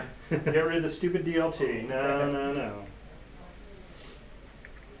more. Get rid of the stupid DLT. No, no, no.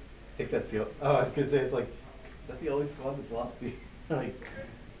 I think that's the. Oh, I was gonna say it's like, is that the only squad that's lost 2? Like,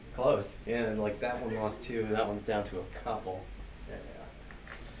 close. Yeah, and like that one lost 2, and that one's down to a couple. Yeah.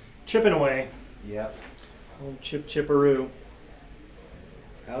 Chipping away. Yep. Old chipperoo.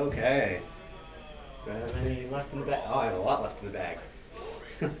 Okay. Do I have any left in the bag? Oh, I have a lot left in the bag.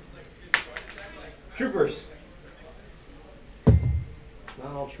 Troopers. It's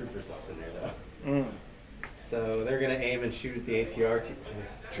not all troopers left in there though. Mm. So they're gonna aim and shoot at the ATR.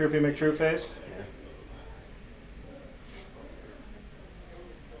 Troopy McTroop face.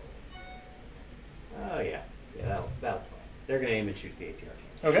 Yeah. Oh yeah, yeah, that'll play. They're gonna aim and shoot at the ATR team.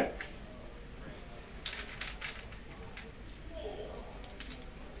 Okay.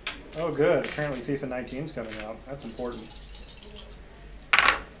 Oh, good. Apparently FIFA 19 is coming out. That's important.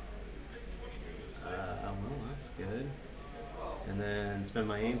 Well, that's good. And then spend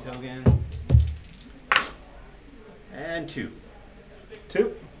my aim token. And 2.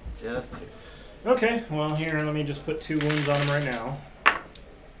 2. Just 2. Okay. Well, here, let me just put 2 wounds on him right now.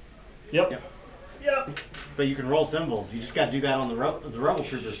 Yep. Yep. But you can roll symbols. You just got to do that on the rebel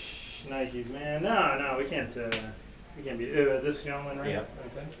troopers. Nikes, man. No, we can't. We can't be this gentleman, right? Yep.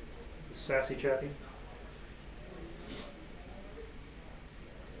 Okay. The sassy chappy.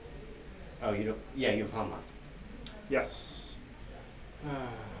 Oh, you don't. Yeah, you have Han left. Yes.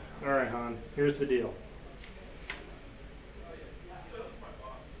 All right, Han. Here's the deal.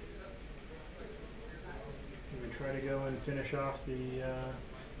 Can we try to go and finish off the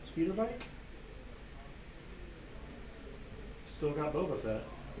speeder bike? Still got Boba Fett,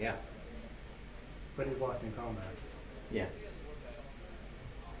 Yeah. but he's locked in combat Yeah.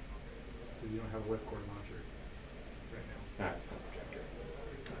 because you don't have a whipcord launcher right now. I have the flame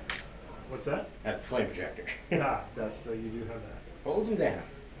projector. What's that? I have the flame projector. That's so you do have that. Holds them down.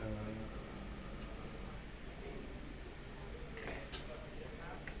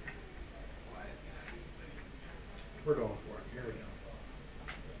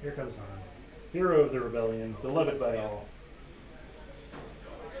 Here comes Han. Hero of the rebellion, beloved by all.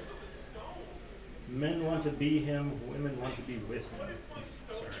 Men want to be him, women want to be with him.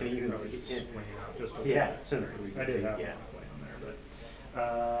 Sorry, Can you even probably see it? swinging out just a Yeah, little bit. so Sorry. we can I did see, have yeah. one play on there, but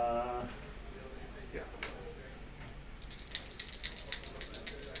yeah.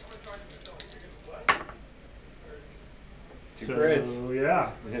 Two So crits.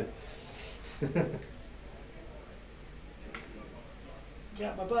 yeah.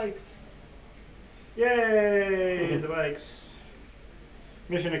 Got my bikes. Yay! The bikes.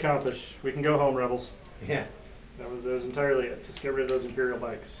 Mission accomplished. We can go home, rebels. Yeah. That was entirely it. Just get rid of those Imperial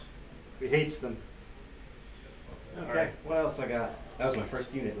bikes. We hates them. Okay. Alright. What else I got? That was my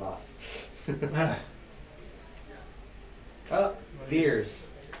first unit loss. Oh, Veers.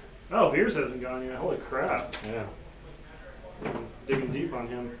 Oh, Veers hasn't gone yet. Holy crap. Yeah. Digging deep on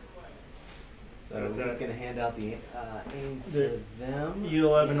him. So he's That- gonna hand out the aim The to them.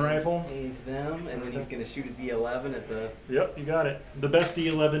 E11 and rifle. Aim to them, and then he's gonna shoot his E11 at the. Yep, you got it. The best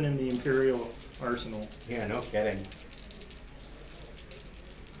E11 in the Imperial arsenal. Yeah, no kidding.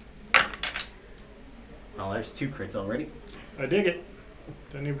 Oh, there's 2 crits already. I dig it.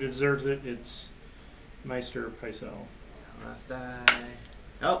 If anybody deserves it, it's Meister Pycelle. Last die.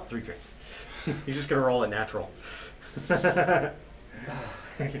 Oh, 3 crits. He's just gonna roll it natural.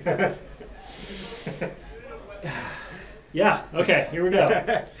 Yeah, okay, here we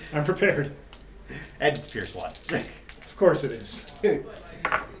go. I'm prepared. And it's Pierce 1. Of course it is. Hey,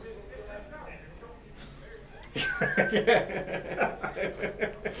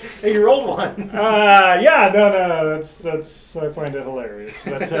 you rolled 1. Yeah, no, that's I find it hilarious.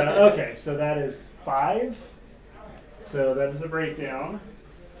 But okay, so that is 5. So that is a breakdown.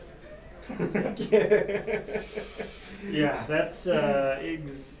 Yeah, that's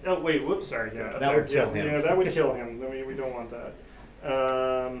oh wait, whoops, sorry. Yeah, That would kill him. Yeah, that would kill him. We don't want that.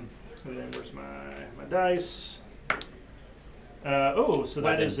 And then where's my dice? Oh, so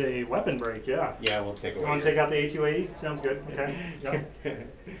that Weapon. is a weapon break. Yeah. Yeah, we'll take You away. want to take out the A280? Sounds good. Okay. Yep.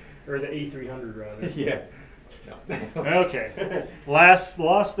 Or the A300 rather. Yeah. No. Okay. Lost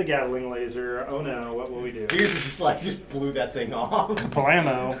the Gatling laser. Oh no, what will we do? Veers is just blew that thing off.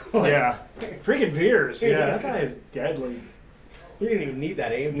 Blammo. Yeah. Freaking Veers. Yeah, that guy is deadly. He didn't even need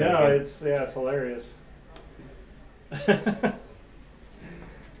that aim. No, token. it's hilarious.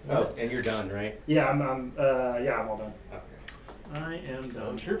 Oh, and you're done, right? Yeah, I'm all done. Okay. I am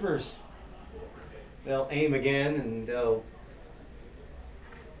done. Troopers. They'll aim again, and they'll.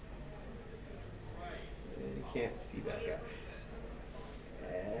 You can't see that guy.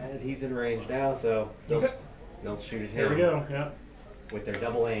 And he's in range now, so they'll Okay. they'll shoot at him. Here we go. Yeah. With their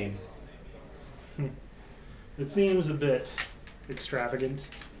double aim. It seems a bit extravagant.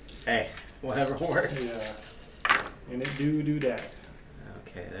 Hey, whatever works. Yeah. And it do that.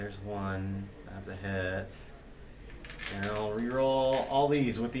 Okay, there's 1. That's a hit. And I'll reroll all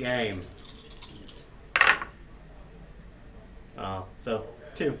these with the aim. So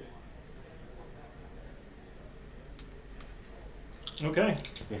 2. Okay.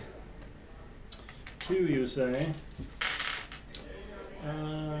 Yeah. 2, you say?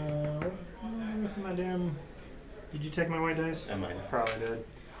 Where's my damn? Did you take my white dice? I might have. Probably did.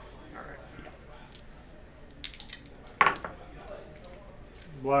 All right.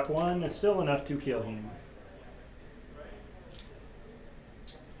 Block 1 is still enough to kill him.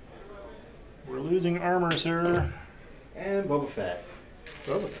 We're losing armor, sir. And Boba Fett.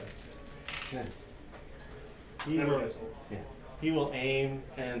 Boba Fett. Yeah. He will. Yeah. He will aim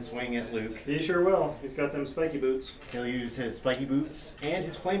and swing at Luke. He sure will. He's got them spiky boots. He'll use his spiky boots and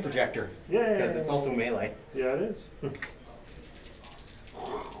his flame projector. Yeah. Because it's also melee. Yeah, it is.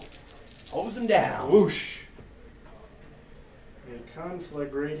 Hose him down. Whoosh. A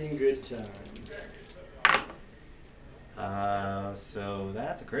conflagrating good time. So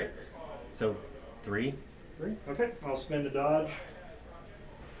that's a crit. So 3. 3. Okay, I'll spend a dodge.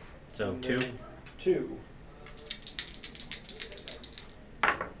 So And 2. then 2.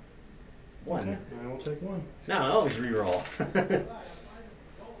 1. Okay, I will take 1. No, I always reroll.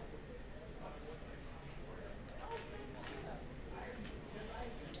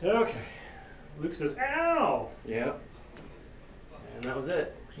 Okay. Luke says, ow! Yep. And that was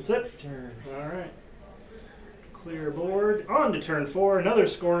it. That's it. His turn. All right. Clear board. On to turn 4. Another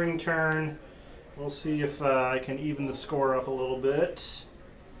scoring turn. We'll see if I can even the score up a little bit.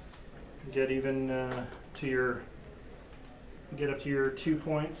 Get even to your. Get up to your 2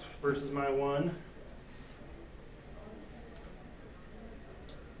 points versus my 1.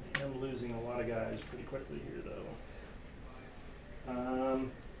 I am losing a lot of guys pretty quickly here, though.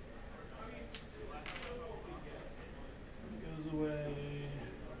 Goes away.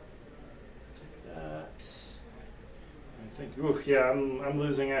 think. Oof, yeah, I'm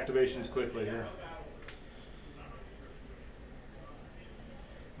losing activations quickly here.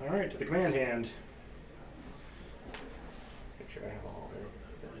 All right, to the command hand. Make sure I have all of it.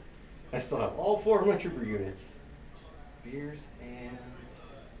 I still have all 4 of my trooper units. Beers and...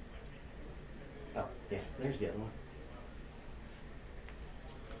 Oh, yeah, there's the other one.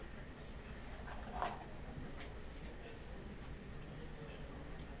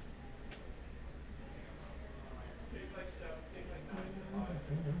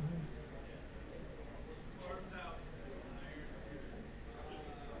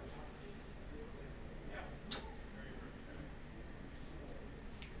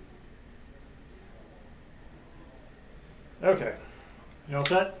 Okay. You all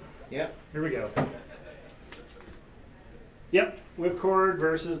set? Yep. Here we go. Yep. Whipcord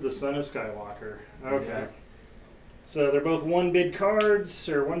versus the Son of Skywalker. Okay. Yeah. So they're both 1 bid cards,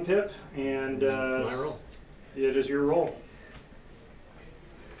 or 1 pip, and That's my roll. It is your roll.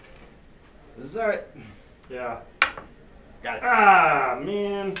 This is alright. Yeah. Got it. Ah,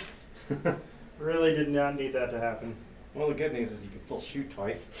 man. Really did not need that to happen. Well, the good news is you can still shoot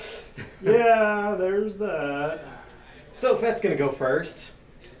twice. Yeah, there's that. So Fett's gonna go first.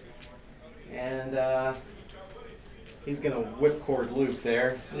 And he's gonna whipcord Luke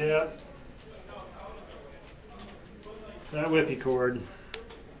there. Yep. That whippy cord.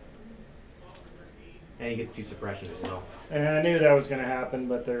 And he gets 2 suppression as well. And I knew that was going to happen,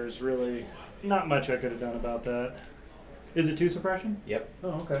 but there's really not much I could have done about that. Is it 2 suppression? Yep.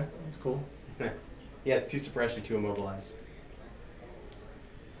 Oh, okay. That's cool. Yeah, it's 2 suppression, 2 immobilized.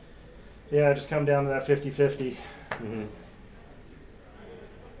 Yeah, I just come down to that 50-50. Mm-hmm.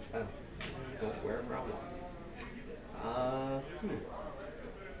 Oh, go wherever I want.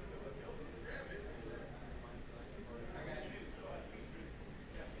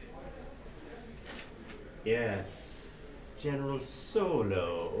 Yes. General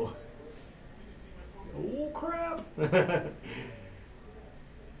Solo. Oh, crap.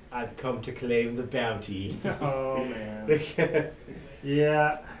 I've come to claim the bounty. Oh, man.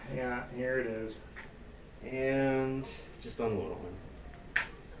 Yeah, here it is. And just unload on him.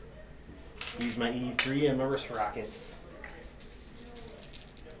 Use my E3 and my wrist rockets.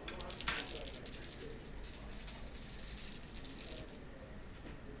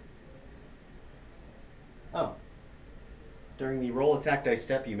 Oh. During the roll attack dice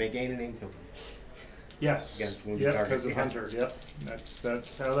step, you may gain a name token. Yes. Against wounded Yep, target. because of Hunter. Yep.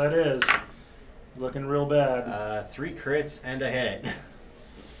 That's how that is. Looking real bad. 3 crits and a hit.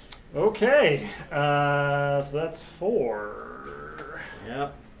 Okay. So that's 4.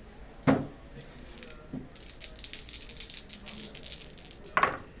 Yep.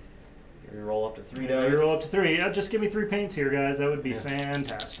 You roll up to 3 dice. You roll up to 3. Yeah, just give me 3 paints here, guys. That would be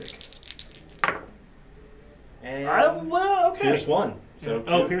fantastic. And Well, okay. Pierce 1. So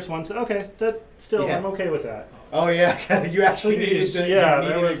Oh, 2. Pierce 1. So, okay. That still, Yeah. I'm okay with that. Oh yeah, you actually needed Jeez, to, yeah, you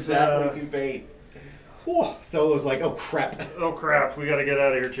that needed was, exactly 2 paint. Whew. So it was like, oh crap. Oh, crap. We got to get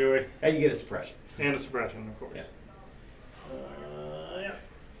out of here, Chewie. And you get a suppression. And a suppression, of course. Yeah. Yeah.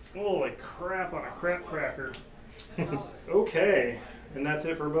 Holy crap on a crap cracker. Okay. And that's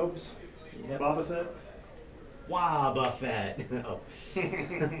it for Bob's? Yep. Boba Fett? Wow, Buffett. Oh.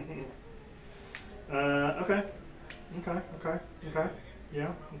 Okay.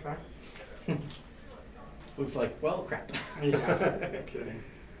 Yeah, okay. Looks like, well, crap. Yeah, no kidding.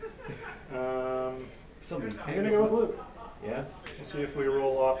 Somebody I'm going to go with Luke. Yeah? We'll see if we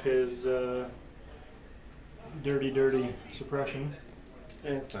roll off his dirty suppression.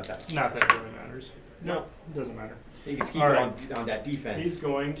 It's not that. Not that it really matters. No. It doesn't matter. You can keep All it right. on that defense. He's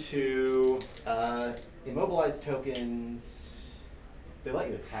going to... Immobilized tokens, they let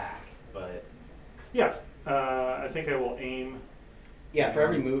you attack, but... Yeah. I think I will aim... Yeah, for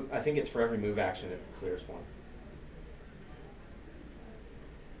every move, I think it's for every move action it clears 1.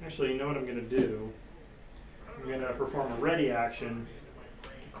 Actually, you know what I'm going to do? I'm going to perform a ready action to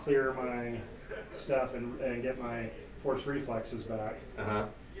clear my stuff and get my force reflexes back. Uh-huh.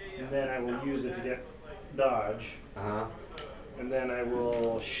 And then I will use it to get dodge. Uh-huh. And then I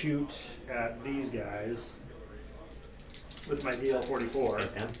will shoot at these guys with my DL-44.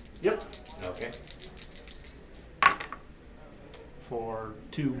 Hit them? Yep. Okay. For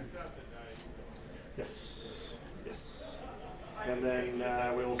 2. Yes. And then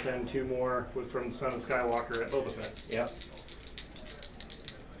we will send 2 more from Son of Skywalker at Boba Fett. Yep.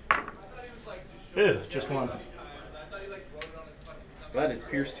 Ew, just 1. But it's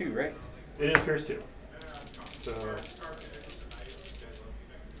Pierce 2, right? It is Pierce 2.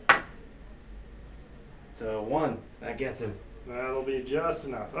 So 1, that gets him. That'll be just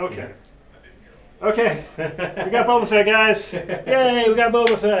enough. Okay. Okay, we got Boba Fett, guys. Yay, we got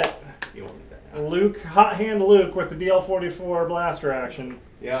Boba Fett. You won't need that now. Luke, hot hand Luke with the DL-44 blaster action,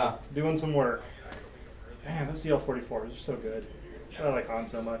 Yeah. doing some work. Man, those DL-44s are so good. That's why I like Han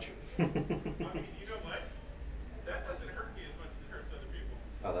so much. I mean, you know what? That doesn't hurt me as much as it hurts other people.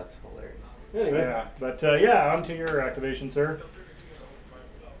 Oh, that's hilarious. Anyway, Yeah, but yeah, on to your activation, sir.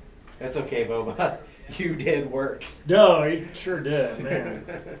 that's okay, Boba. You did work. No, he sure did, man.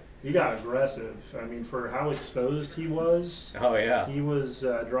 He got aggressive. I mean, for how exposed he was, Oh yeah. he was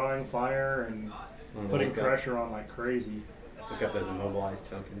drawing fire and putting look up- pressure on like crazy. Look up those immobilized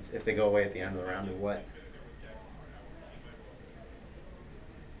tokens. If they go away at the end of the round, do what?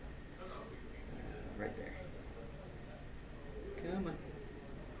 Right there. Come on.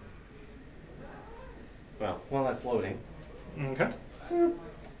 Well, while that's loading, Okay.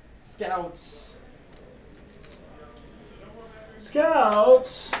 scouts.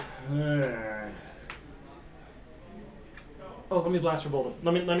 Scouts. Oh, let me blaster bolt him.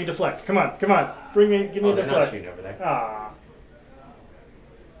 Let me deflect. Come on, come on. Give me a Oh, they're not deflect. shooting over there. Ah.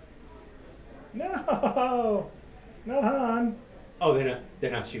 No, not Han. Oh,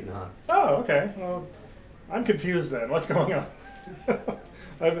 they're not shooting on. Oh, okay. Well, I'm confused then. What's going on?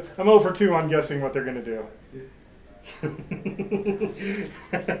 I'm 0 for 2 on guessing what they're gonna do. Wait,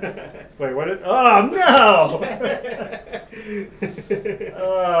 what? Oh no!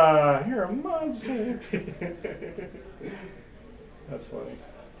 You're a monster. That's funny.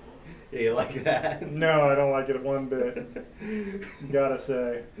 Yeah, you like that? No, I don't like it one bit. Gotta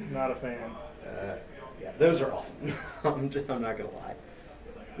say, not a fan. Yeah, those are awesome. I'm not gonna lie.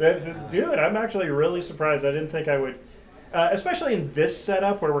 Dude, I'm actually really surprised. I didn't think I would, especially in this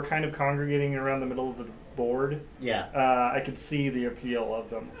setup where we're kind of congregating around the middle of the board. Yeah. I could see the appeal of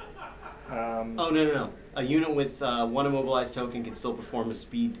them. Oh, no. A unit with one immobilized token can still perform a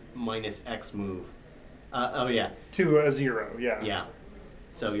speed minus X move. Oh, yeah. To a 0, yeah. Yeah.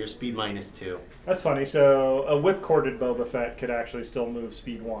 So your speed minus 2. That's funny. So a whip-corded Boba Fett could actually still move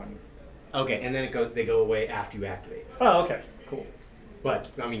speed 1. Okay, and then they go away after you activate. Oh, okay. Cool. But,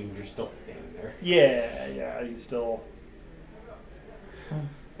 I mean, you're still standing there. Yeah, he's still...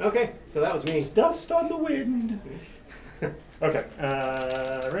 Okay, so that was me. It's dust on the wind. Okay,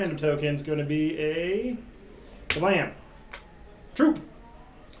 random token's going to be a Lamb. Troop.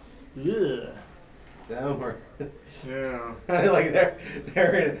 Ugh. Down or Yeah. like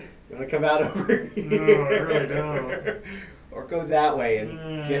they're gonna come out over here. No, I really don't. Or go that way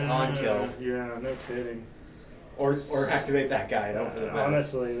and get on killed. Yeah, no kidding. Or activate that guy and hope for the best.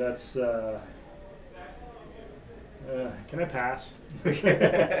 Honestly, that's... can I pass? Trying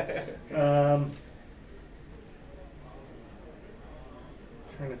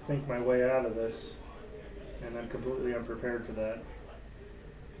to think my way out of this, and I'm completely unprepared for that.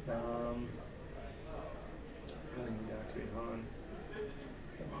 I think we got to activate Han.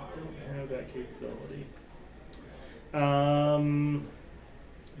 I don't have that capability.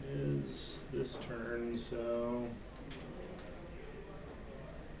 It is this turn, so...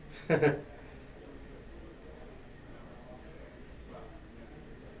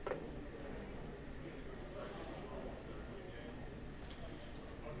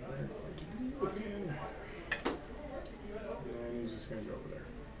 And he's just going to go over there.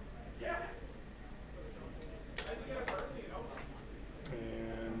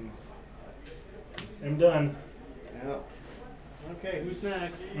 And I'm done. Yeah. Okay, who's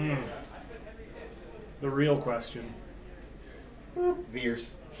next? The real question.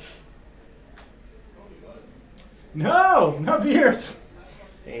 Veers. No, not Pierce.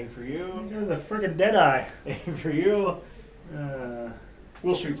 Aim for you. You're the friggin' Deadeye. Aim for you.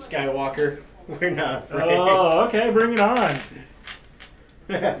 We'll shoot Skywalker. We're not afraid. Oh, okay, bring it on.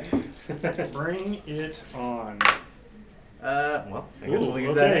 Bring it on. Well, I guess we'll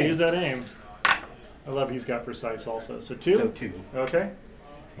use okay, that aim. use that aim. I love he's got precise also. So 2? So 2. Okay.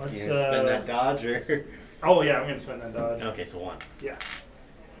 Let's You gonna spend that dodge or? Oh yeah, I'm gonna spend that dodge. Okay, so 1. Yeah.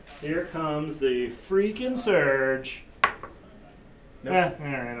 Here comes the freaking surge. Nope.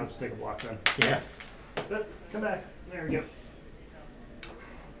 Alright, I'll just take a block then. Yeah. Come back. There we go.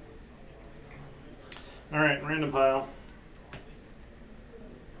 Alright, random pile.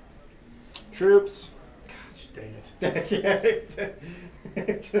 Troops. Gosh, dang it.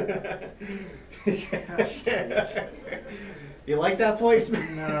 You like that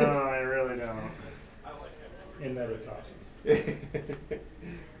placement? No, I really don't. In that it's awesome.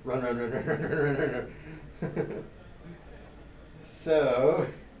 Run. So.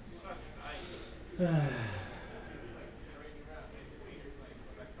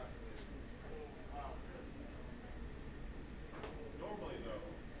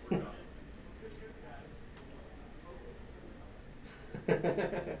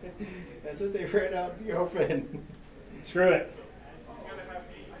 And then they ran out in the open. Screw it.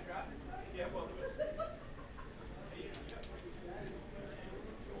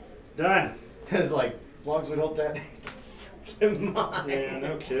 Done. It's like, as long as we don't detonate the mine. Yeah,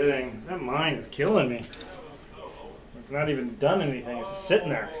 no kidding. That mine is killing me. It's not even done anything. It's just sitting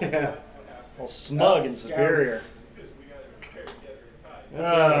there. Yeah. All smug and superior.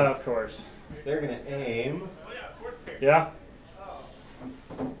 Scouts. Of course. They're gonna aim. Yeah?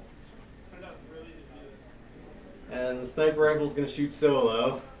 And the sniper rifle's gonna shoot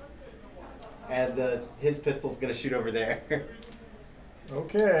solo. And his pistol's gonna shoot over there.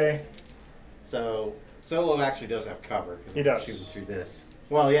 Okay. So solo actually does have cover. 'Cause He we're does. shooting through this.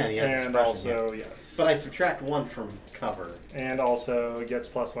 Well, yeah, and he has And suppression, also, yeah. yes. But I subtract 1 from cover. And also gets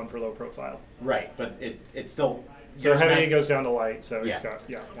 +1 for low profile. Right, but it still. So yours heavy match- goes down to light, so Yeah. he's got,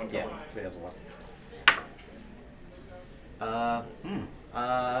 one Yeah, cover. so he has 1. Do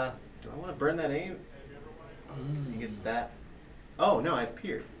I want to burn that aim? Because he gets that. Oh no, I have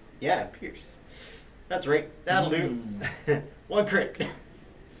Pierce. Yeah, I have Pierce. That's right. That'll do. 1 crit.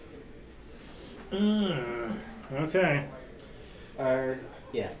 Okay.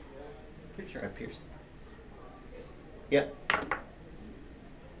 Yeah. Pretty sure I have Pierce. Yep.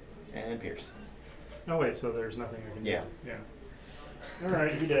 And Pierce. Oh wait, so there's nothing I can Yeah. do. Yeah.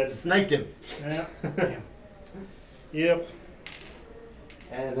 Alright, he did. Sniped him. Yeah. Damn. Yep.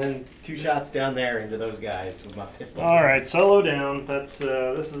 And then 2 shots down there into those guys with my pistol. Alright, solo down. That's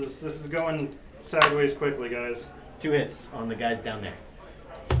this is going sideways quickly, guys. 2 hits on the guys down there.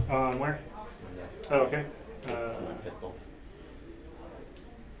 Where? Oh, okay. With my pistol.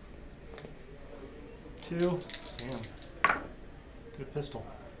 2. Damn. Good pistol.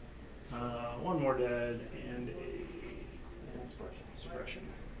 1 more dead and a suppression.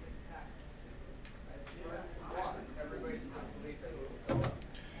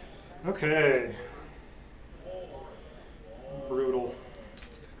 Okay. Brutal.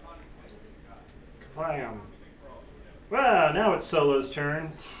 Kablam. Well, now it's Solo's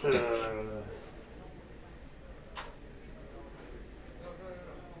turn.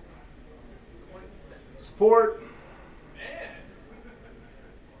 Support.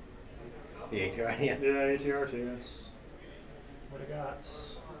 The ATR, yeah. Yeah, ATR too. That's what I got.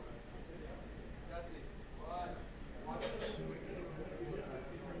 So,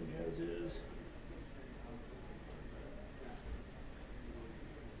 as is.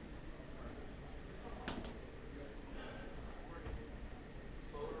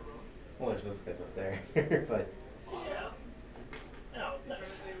 Well, there's those guys up there. But Yeah. Oh,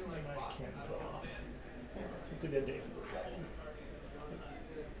 nice. I can't pull off. It's a good day for the dragon.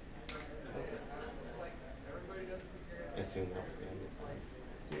 I assume that was going to be fine.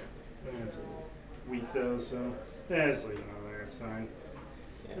 Yeah. It's a week though, so yeah, just leave it on there. It's fine.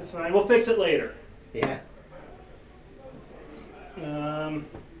 Yeah. It's fine. We'll fix it later. Yeah.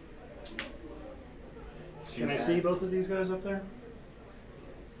 Can I see both of these guys up there?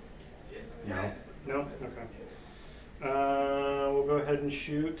 No. No? Okay. We'll go ahead and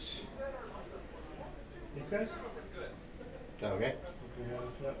shoot these guys. Okay.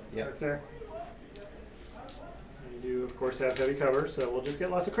 Yep. Right there. You do, of course, have heavy cover, so we'll just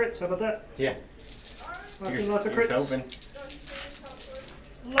get lots of crits. How about that? Yeah. Lots of Here's crits. open.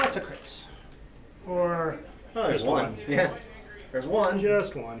 Lots of crits. Or Oh, there's just 1. Yeah. There's 1.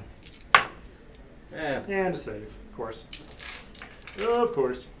 just 1. Yeah. And a save, of course. Of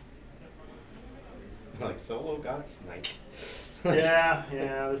course. Like Solo got sniped. Yeah,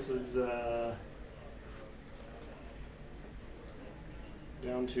 this is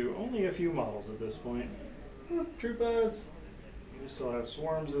down to only a few models at this point. Troopers. We still have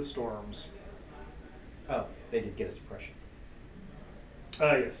swarms of storms. Oh, they did get a suppression.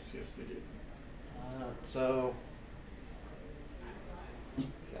 Yes, they did. So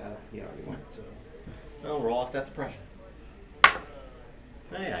he already went. So I'll roll off that suppression.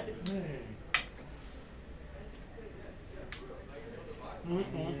 Hey, I did. Hey.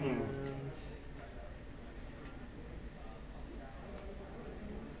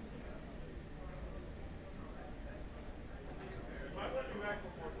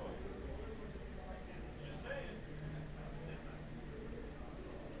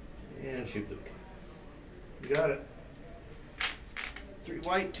 And and shoot Luke. You got it. 3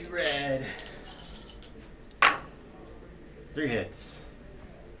 white, 2 red. 3 hits.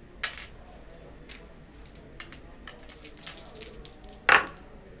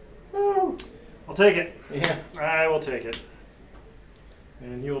 Woo! I'll take it. Yeah. I will take it.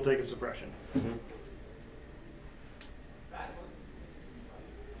 And you will take a suppression. Mm-hmm.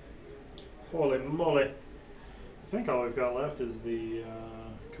 Holy moly. think all we've got left is the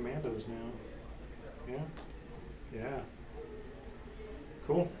commandos now. Yeah. Yeah.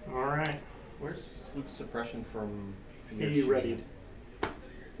 Cool. All right. Where's Luke's suppression from? He readied.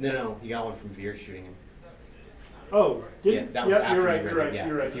 No, he got one from Veer shooting him. Oh, did Yeah, that was after you're he right. read You're it, right. yeah,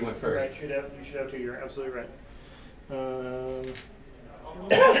 You're right. 'cause he went You're right. first. You should have to. You're absolutely right.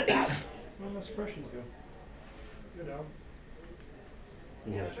 Where my suppressions go? Good out.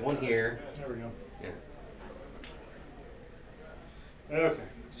 Yeah, there's one here. There we go. Yeah. Okay,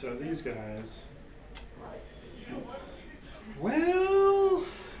 so these guys. Well,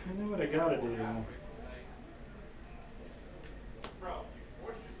 I know what I gotta do.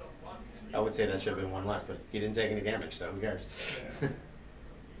 I would say that should have been one less, but he didn't take any damage, so who cares? Yeah.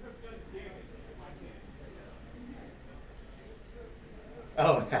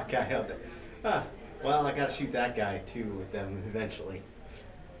 Oh, that guy out there. Ah, well, I gotta shoot that guy too with them eventually.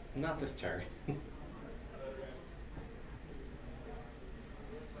 Not this turn.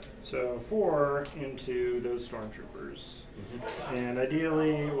 So 4 into those stormtroopers. And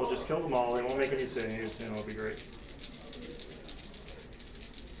ideally, we'll just kill them all. They won't make any saves, and it'll be great.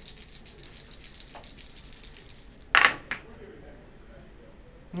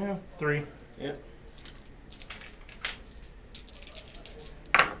 Yeah, 3. Yep.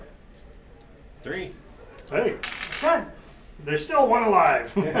 Three. Hey, God, there's still one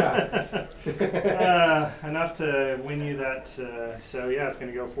alive. Yeah. Enough to win you that. So yeah, it's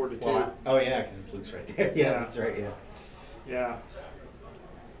gonna go 4 to 2. Well, oh yeah, because Luke's right there. Yeah, Yeah. that's right. Yeah. Yeah.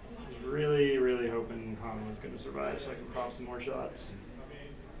 I was really, really hoping Han was gonna survive so I can pop some more shots.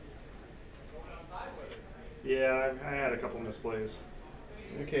 Yeah, I had a couple misplays.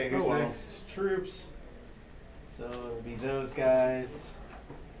 Okay, who's Oh, well. next? Troops. So it'll be those guys.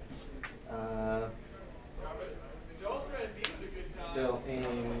 They'll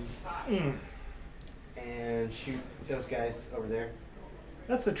aim and shoot those guys over there.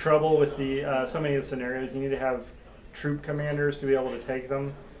 That's the trouble with the so many of the scenarios. You need to have troop commanders to be able to take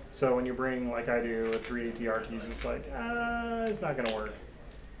them. So when you bring, like I do, a 3 ATRTs, it's like, it's not going to work.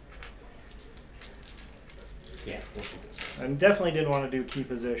 Yeah, we'll shoot those guys. I definitely didn't want to do key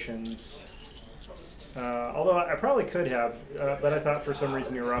positions. Although I probably could have, but I thought for some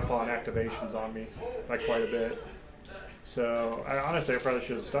reason you were up on activations on me by quite a bit. So honestly, I probably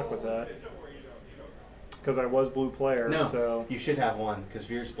should have stuck with that because I was blue player. No, So you should have one because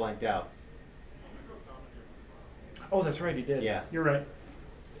Veer's blanked out. oh, that's right, he did. Yeah. You're right.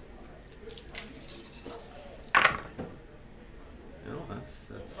 No, that's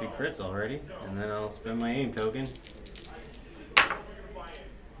 2 crits already, and then I'll spend my aim token.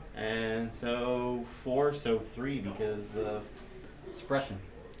 And so 4, so 3 because of suppression.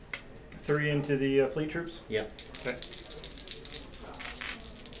 3 into the fleet troops. Yep. Okay.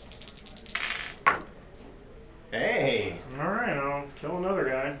 Hey! All right, I'll kill another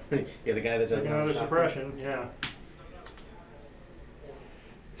guy. Yeah, the guy that Take doesn't another have a shotgun. suppression. Yeah.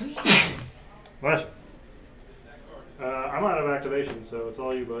 What? I'm out of activation, so it's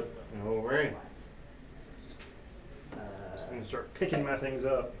all you, bud. All right. I'm gonna start picking my things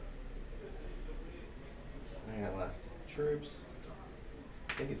up. I got left. Troops.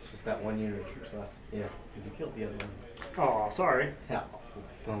 I think it's just that one unit of troops left. Yeah, because you killed the other one. Oh, sorry. Yeah,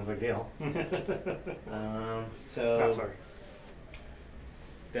 it's not a big deal. Not So sorry.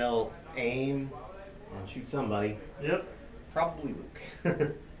 they'll aim and shoot somebody. Yep. Probably Luke.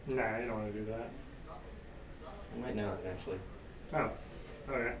 Nah, you don't want to do that. I might not actually. Oh.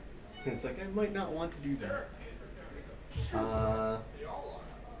 Okay. It's like I might not want to do that.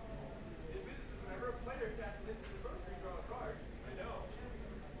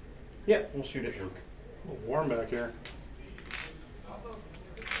 Yeah, we'll shoot at Luke. A little warm back here.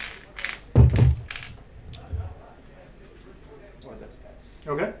 Or those guys.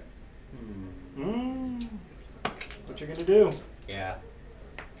 Okay. What you gonna do? Yeah.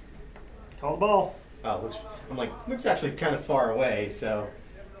 Call the ball. Oh, I'm like, Luke's actually kind of far away, so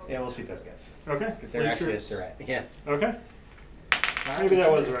yeah, we'll shoot those guys. Okay. Because they're Fleet actually troops. a threat. Yeah. Okay. Maybe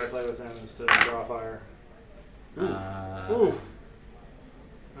that was the right play with them, is to draw fire. Oof.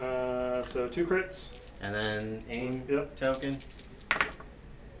 So 2 crits. And then aim Yep. token.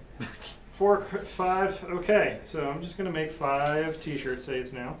 4, 5. Okay, so I'm just gonna make 5 t-shirt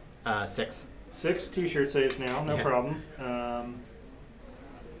saves now. 6. 6 t-shirt saves now, no Yeah. problem.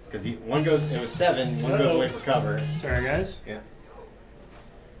 Because one goes, it was 7, one goes away for cover. Sorry, guys. Yeah.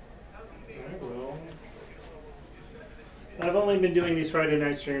 I will. I've only been doing these Friday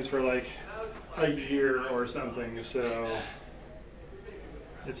night streams for like a year or something, so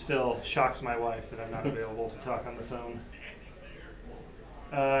it still shocks my wife that I'm not available to talk on the phone.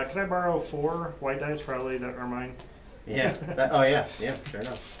 Can I borrow 4 white dice? Probably that are mine. Yeah. Oh yeah. Yeah. Sure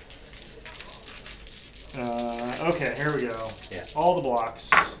enough. Okay, here we go. Yeah. All the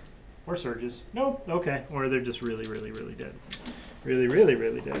blocks. Or surges. Nope. Okay. Or they're just really, really, really dead. Really, really,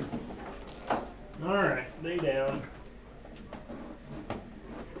 really dead. Alright. Lay down.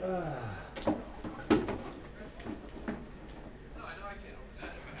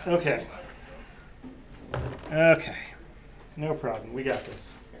 Okay. Okay. No problem. We got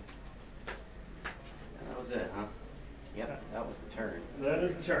this. That was it, huh? Yep. That was the turn. That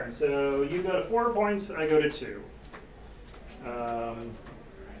is the turn. So you go to 4 points, I go to 2.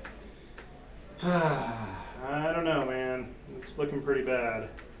 I don't know, man. It's looking pretty bad.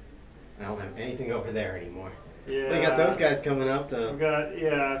 I don't have anything over there anymore. Yeah. We got those guys coming up to. I've got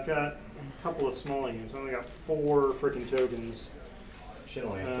a couple of small units. I only got 4 freaking tokens. Should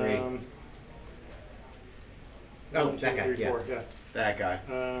only have 3. Oh, 1, 2, that guy. 3, Yeah. 4, yeah. That guy.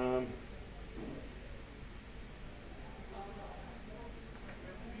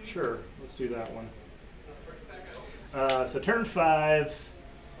 Sure, let's do that one. So turn 5.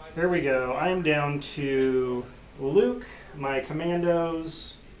 Here we go. I am down to Luke, my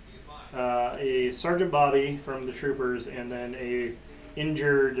commandos, a Sergeant Bobby from the troopers, and then a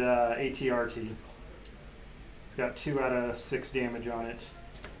injured ATRT. It's got 2 out of 6 damage on it.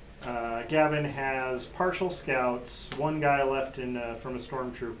 Gavin has partial scouts, 1 guy left in from a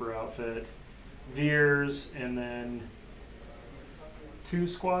stormtrooper outfit, Veers, and then 2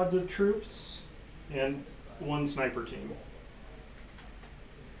 squads of troops and 1 sniper team.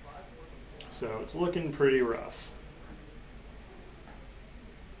 So it's looking pretty rough.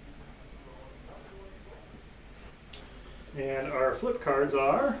 And our flip cards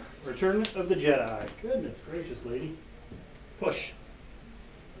are Return of the Jedi. Goodness gracious, lady. Push.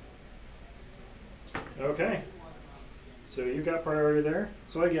 Okay. So you got priority there.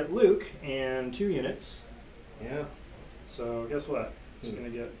 So I get Luke and 2 units. Yeah. So guess what? It's going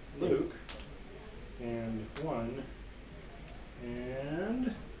to get Luke and 1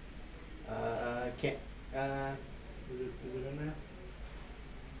 and Can't. is it in there?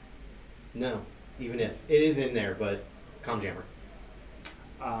 No. Even if it is in there, but comm jammer.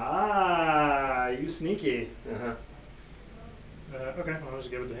 Ah, you sneaky. Uh-huh. Okay, I'll just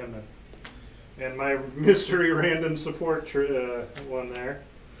give it to him then. And my mystery random support one there.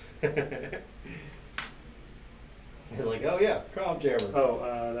 He's like, oh yeah, comm jammer.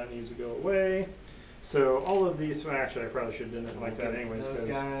 Oh, that needs to go away. So all of these, well, actually I probably should have done it like that anyways, Those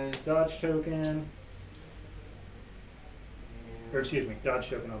guys. because dodge token, or excuse me, dodge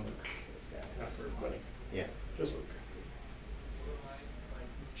token on Luke. Those guys. Not for everybody. Yeah. Just Luke.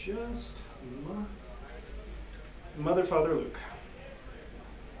 Just Mother, Father, Luke.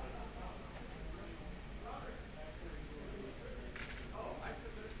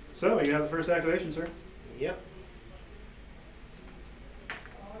 So, you have the first activation, sir. Yep.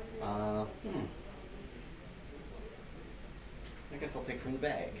 I guess I'll take from the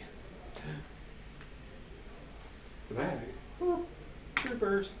bag. The bag. Oh,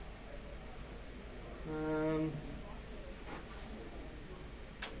 troopers.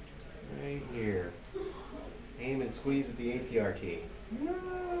 Right here. Aim and squeeze at the ATRT. No.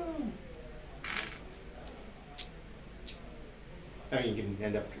 I mean, you can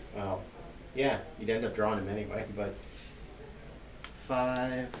end up, well, yeah, you'd end up drawing him anyway, but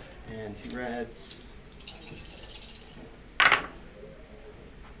 5 and 2 reds.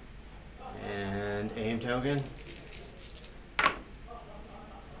 And aim token.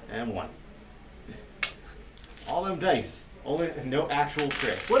 And 1. All them dice. Only no actual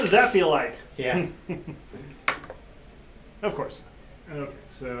crits. What does that feel like? Yeah. Of course. Okay,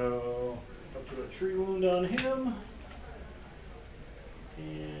 so up to a tree wound on him.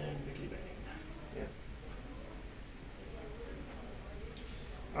 And Vicky Bang.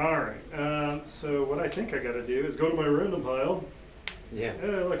 Yeah. Alright, so what I think I gotta do is go to my random pile. Yeah.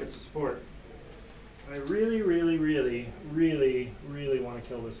 Oh, look, it's a support. I really, really, really, really, really want to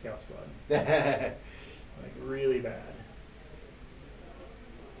kill this scout squad. Like, really bad.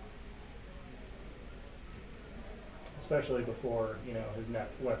 Especially before, you know, his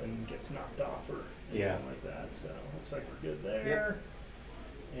weapon gets knocked off or anything like that. So, looks like we're good there. Yep.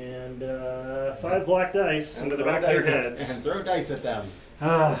 And 5 black dice into the back of their heads. And throw dice at them.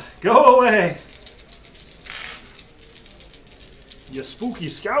 Go away! You spooky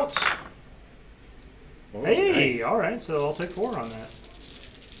scouts! Oh, Hey! nice. Alright, so I'll take 4 on that.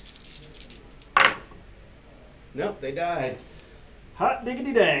 Nope, they died. Hot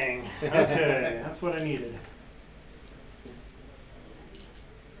diggity dang. Okay, that's what I needed.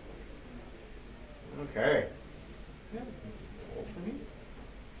 Okay. Yeah, roll for me.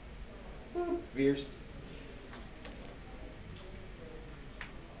 beers.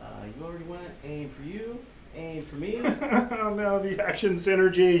 You already went. Aim for you. Aim for me. Oh no, the action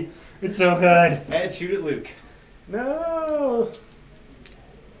synergy. It's so good. And shoot at Luke. No.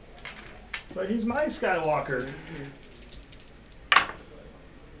 But he's my Skywalker.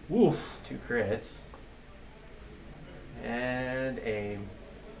 Woof. 2 crits. And aim.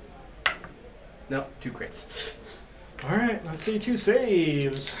 No, 2 crits. All right, let's see 2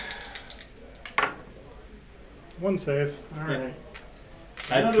 saves. 1 save. All right. Yeah.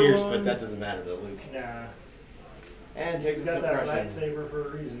 I have Another Pierce, one. but that doesn't matter to Luke. Nah. And takes He's a got that suppression. lightsaber for a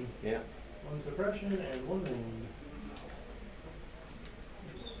reason. Yeah. 1 suppression and 1 wound.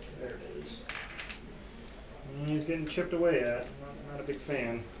 There it is. He's getting chipped away at. Not a big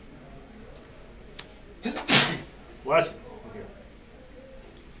fan. What? Okay.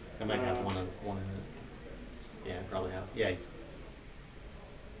 I might have one in it. Yeah, probably have. Yeah.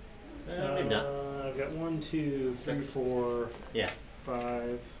 Maybe not. I've got 1, 2, 3, 6. 4, Yeah.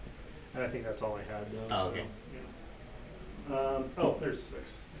 5. And I think that's all I had though. Oh, so, okay. yeah. Oh, there's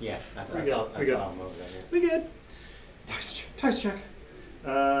 6. Yeah. I We saw good. We good. him over there. We good. Dice check.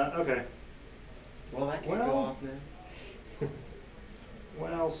 Okay. Well, that can Well- go off now.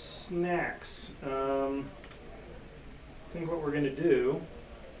 Well, snacks. I think what we're going to do,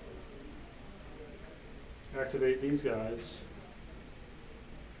 activate these guys.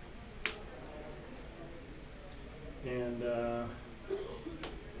 And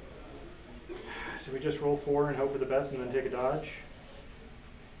do we just roll 4 and hope for the best and then take a dodge?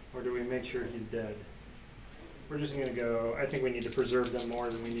 Or do we make sure he's dead? We're just going to go, I think we need to preserve them more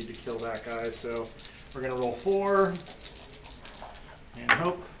than we need to kill that guy, so we're going to roll 4 and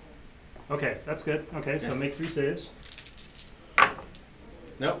hope. Okay, that's good. Okay, so Yeah. make 3 saves.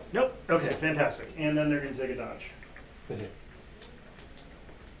 Nope. Nope. Okay, fantastic. And then they're going to take a dodge.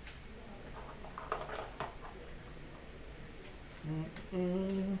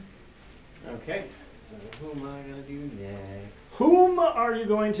 Okay. So who am I gonna do next? Whom are you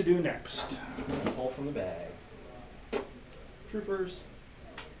going to do next? Pull from the bag. Troopers.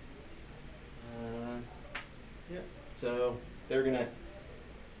 Yep. So they're gonna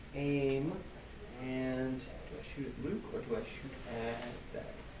aim, and do I shoot at Luke or do I shoot at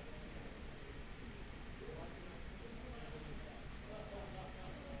that?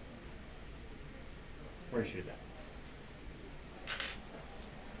 We're gonna shoot at that.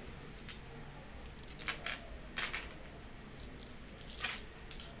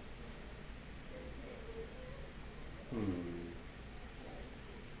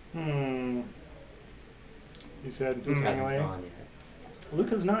 He said, Luke hasn't anyway. gone yet. Luke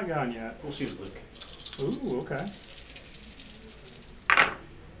has not gone yet. We'll shoot Luke. Ooh, okay.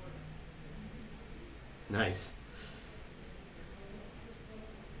 Nice.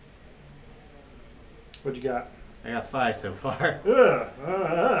 What you got? I got 5 so far.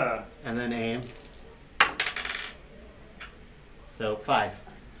 And then aim. So 5.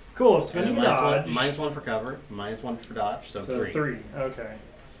 Cool, And spinning then a dodge. -1 for cover, -1 for dodge, so 3. 3. Okay.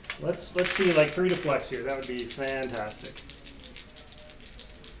 Let's see, like 3 to flex here. That would be fantastic.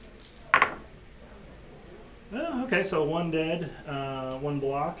 Oh, okay, so 1 dead, 1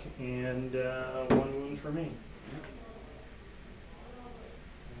 block, and 1 wound for me.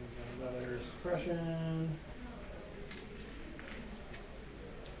 Another suppression.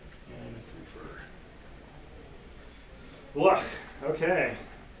 And a 3 for. Luck. Okay.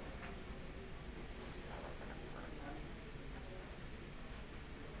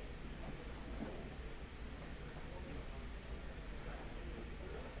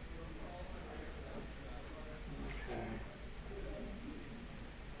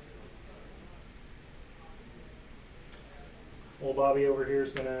 Old Bobby over here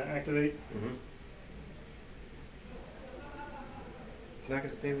is going to activate. Mm-hmm. It's not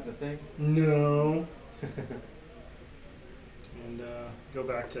going to stay with the thing? No. And go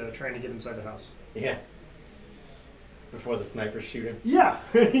back to trying to get inside the house. Yeah. Before the snipers shoot him. Yeah,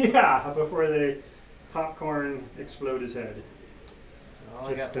 yeah. Before they popcorn explode his head. So all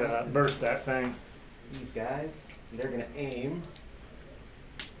I Just got left is burst that thing. these guys. They're going to aim.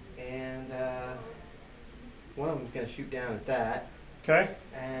 And one of them's going to shoot down at that. Okay.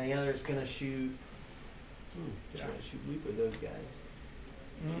 And the other's going to shoot... Should I shoot Luke or those guys?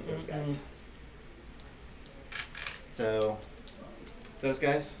 Shoot those guys. So, those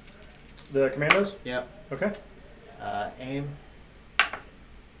guys. The commandos? Yep. Okay. Aim.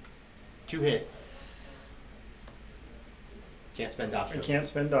 2 hits. Can't spend dodge I tokens. can't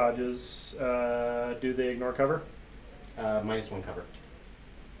spend dodges. Do they ignore cover? -1 cover.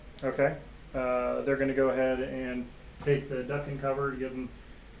 Okay. They're going to go ahead and take the duck and cover, give them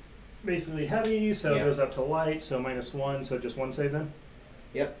basically heavy, so it Yeah. goes up to light, so -1, so just 1 save then?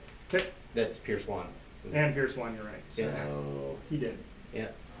 Yep. Okay. That's Pierce 1. And Pierce 1, you're right. So Yeah. he did. Yeah.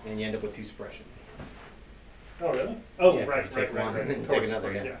 And you end up with 2 suppression. Oh, really? Oh, Yeah, 'cause right, you take right, one right, and then you Of take course, another,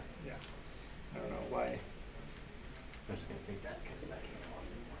 of course, yeah. yeah. I don't know why. I'm just going to take that because that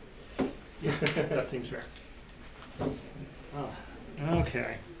came off. That seems fair. Oh,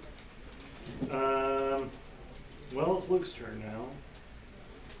 okay. Well, it's Luke's turn now.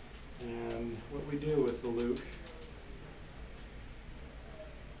 And what we do with the Luke,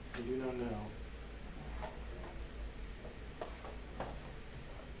 I do not know.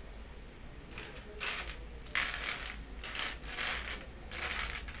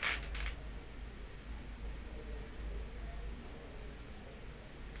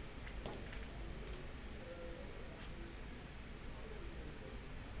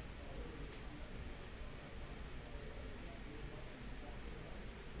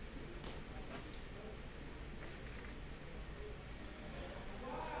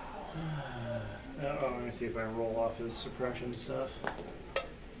 Let me see if I roll off his suppression stuff.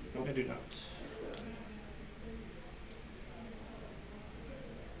 Nope. I do not.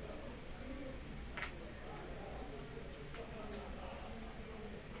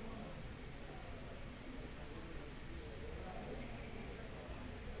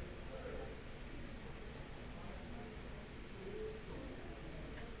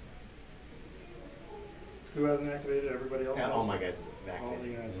 Who hasn't activated? Everybody else? Yeah, has? all my guys are All the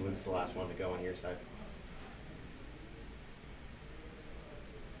activated. guys. Luke's the last one to go on your side.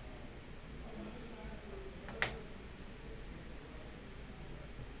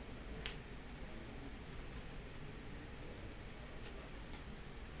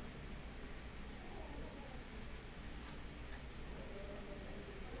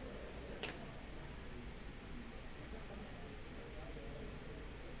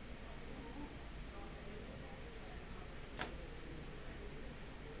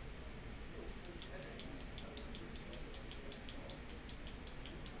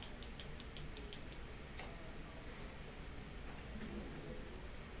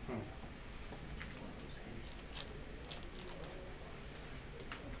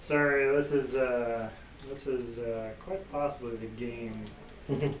 Sorry, this is quite possibly the game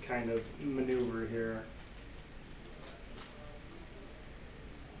kind of maneuver here.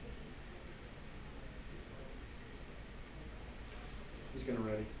 He's gonna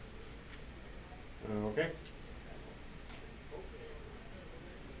ready. Okay.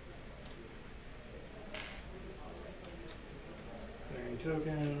 Clearing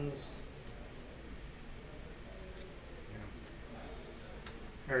tokens.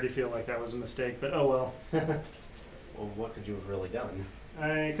 I already feel like that was a mistake, but oh well. Well, what could you have really done?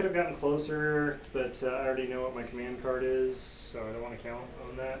 I could have gotten closer, but I already know what my command card is, so I don't want to count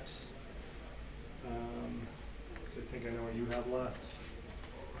on that. So I think I know what you have left.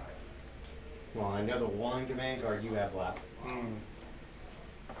 Well, I know the one command card you have left. Mm.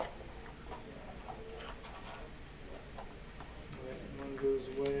 One goes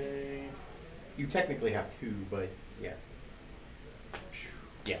away. You technically have 2, but yeah.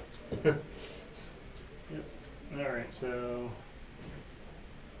 Yeah. Yep. All right, so.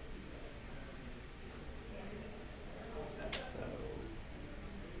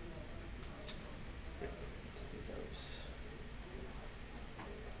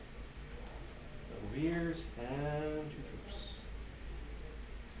 Veers and 2 troops.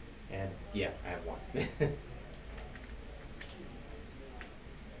 And yeah, I have 1.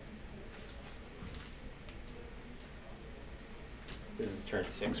 This is turn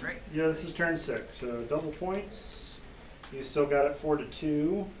 6, right? Yeah, this is turn 6, so double points. You still got it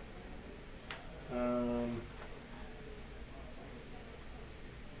 4-2.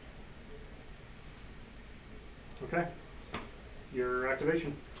 Okay. Your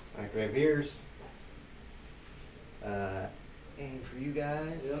activation. Activate Veers. Aim for you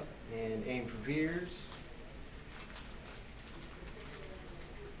guys. Yep. And aim for Veers.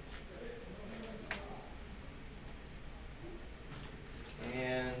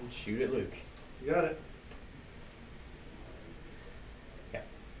 And shoot at Luke. You got it. Yeah.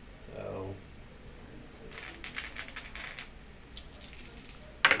 So.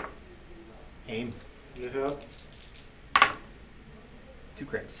 Aim. Yep. 2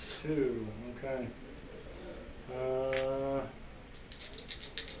 crits. 2. Okay.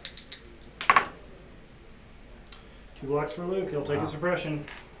 2 blocks for Luke. He'll take Wow. a suppression.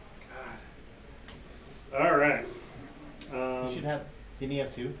 God. All right. You should have. Didn't he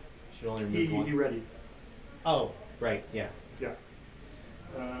have 2? Should only remove He 1. ready. Oh, right. Yeah. Yeah.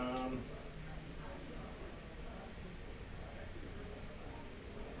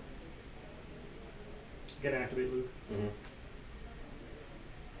 Get an activate Luke. Mm-hmm.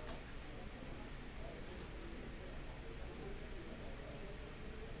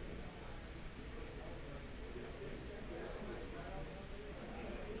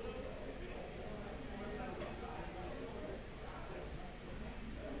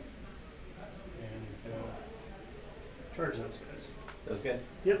 And he's going to charge those guys. Those guys?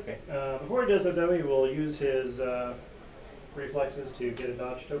 Yep. Okay. Before he does that, though, he will use his reflexes to get a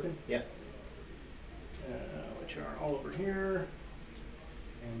dodge token. Yep. Which are all over here.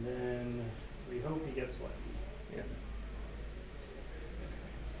 And then we hope he gets lucky. Yep.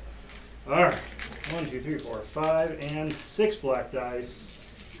 Alright. 1, 2, 3, 4, 5, and 6 black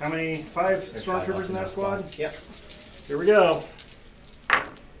dice. How many? 5 There's 5 stormtroopers left in that squad? Yep. Here we go.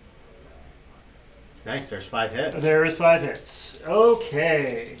 Nice. There's 5 hits. There is 5 hits.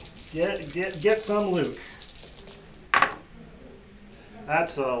 Okay. Get some Luke.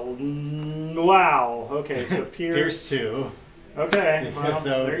 That's a wow. Okay, so Pierce 2. Okay, well,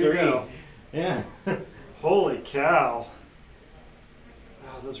 So there 3. you go. Yeah. Holy cow!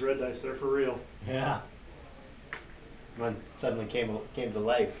 Wow, those red dice, they're for real. Yeah. One suddenly came to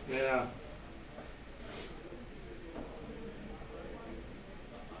life. Yeah.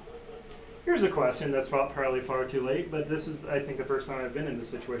 Here's a question that's probably far too late, but this is, I think, the first time I've been in this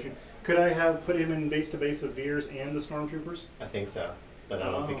situation. Could I have put him in base-to-base with Veers and the Stormtroopers? I think so, but I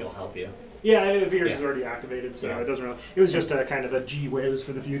don't think it'll help you. Yeah, Veers is Yeah. already activated, so Yeah. it doesn't really... It was just a kind of a gee whiz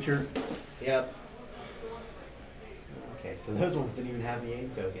for the future. Yep. Okay, so those ones didn't even have the aim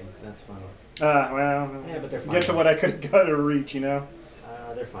token. That's funny. Well... Yeah, but they're fine. Get to what I could have got to reach, you know?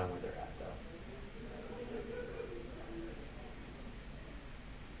 They're fine where they're at, though.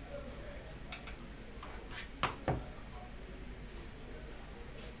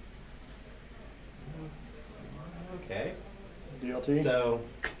 Okay. DLT? So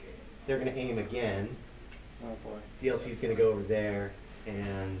they're going to aim again. Oh, boy. DLT's going to go over there,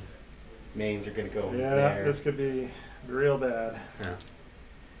 and mains are going to go over Yeah, there. this could be real bad. Yeah.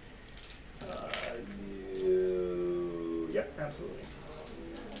 Yep, absolutely.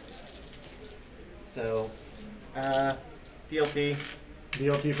 So, DLT.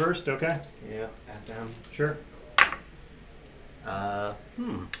 DLT first, okay. Yeah, at them. Sure. That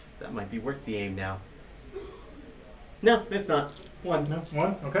might be worth the aim now. No, it's not. 1. No,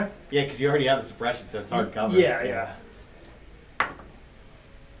 1, okay. Yeah, because you already have a suppression, so it's hard cover. Yeah.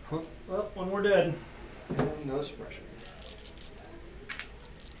 Well, one more dead. Another suppression.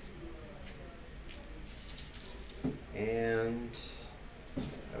 And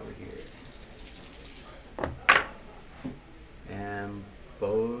over here. And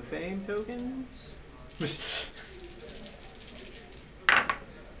both aim tokens.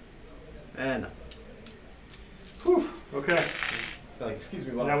 And Whew, okay. like, excuse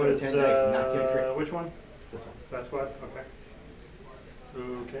me, while That I throw was, 10 dice and not get a crit. which one? This one. That squad? Okay.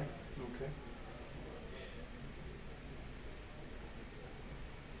 Okay.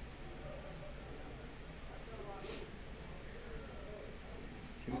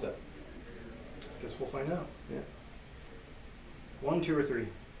 Who's up? Guess we'll find out. Yeah. 1, 2, or 3.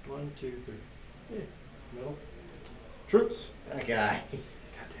 1, 2, 3. Yeah. Middle. Troops. That guy.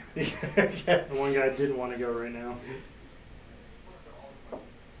 God damn it. The one guy didn't want to go right now.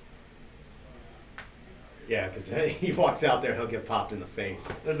 Yeah, because he walks out there, he'll get popped in the face.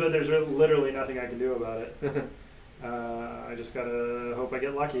 But there's literally nothing I can do about it. I just gotta hope I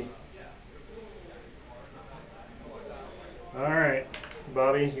get lucky. All right,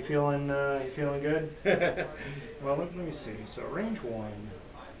 Bobby, you feeling good? Well, let me see. So range 1.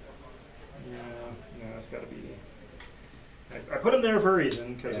 Yeah, that's got to be. I put him there for a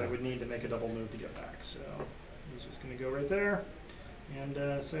reason because I would need to make a double move to get back. So he's just gonna go right there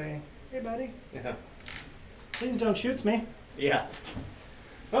and say, "Hey, buddy, Yeah. please don't shoot me." Yeah.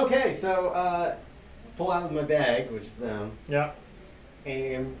 Okay, so pull out of my bag, which is them. Yeah.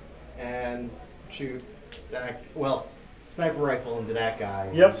 Aim and shoot that. Well, sniper rifle into that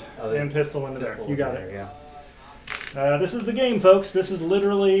guy. Yep. Other And pistol into there. You got there, it. Yeah. This is the game, folks. This is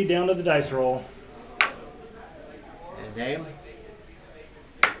literally down to the dice roll. And aim.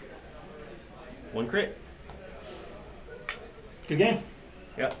 1 crit. Good game.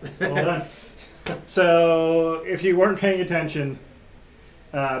 Yep. Well done. So, if you weren't paying attention,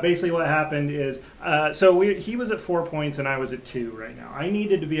 basically what happened is, he was at 4 points and I was at 2 right now. I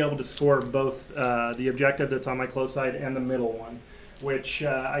needed to be able to score both the objective that's on my close side and the middle one, which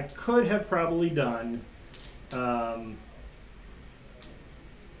I could have probably done.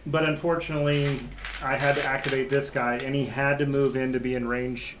 But unfortunately, I had to activate this guy, and he had to move in to be in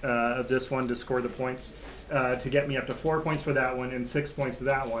range of this one to score the points to get me up to 4 points for that one and 6 points for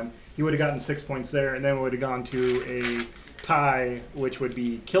that one. He would have gotten 6 points there, and then we would have gone to a tie, which would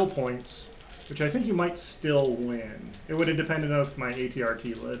be kill points, which I think you might still win. It would have depended on if my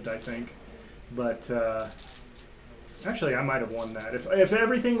ATRT lived, I think. But actually, I might have won that. If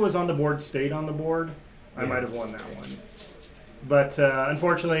everything was on the board, stayed on the board, I might have won that one. But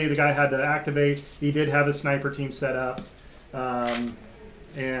unfortunately, the guy had to activate. He did have a sniper team set up,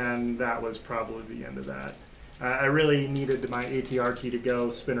 and that was probably the end of that. I really needed my ATRT to go,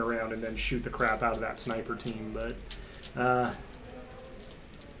 spin around, and then shoot the crap out of that sniper team. But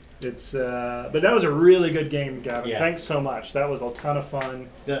but that was a really good game, Gavin. Yeah. Thanks so much. That was a ton of fun.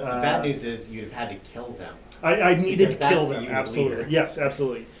 The bad news is you'd have had to kill them. I needed to Because kill that's the them. unit Absolutely. leader. Yes,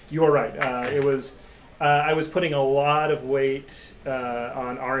 absolutely. You are right. It was. I was putting a lot of weight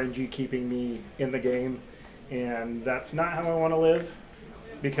on RNG keeping me in the game, and that's not how I want to live.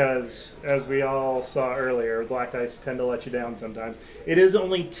 Because, as we all saw earlier, black dice tend to let you down sometimes. It is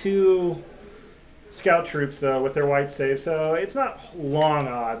only 2 scout troops, though, with their white save, so it's not long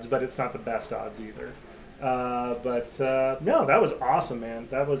odds, but it's not the best odds either. No, that was awesome, man.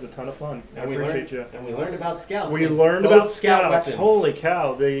 That was a ton of fun. I appreciate you. And we learned about scouts. We learned about scouts. weapons. Holy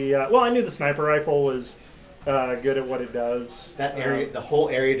cow! Well, I knew the sniper rifle was good at what it does. That area, the whole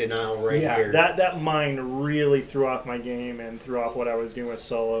area denial right here. That mine really threw off my game and threw off what I was doing with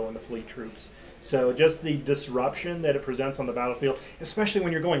solo and the fleet troops. So just the disruption that it presents on the battlefield, especially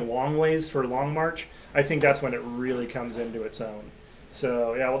when you're going long ways for long march, I think that's when it really comes into its own.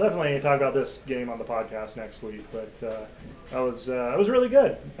 So yeah, we'll definitely talk about this game on the podcast next week. But that was really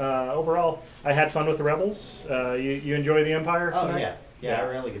good. Overall, I had fun with the Rebels. You enjoy the Empire tonight? Yeah, I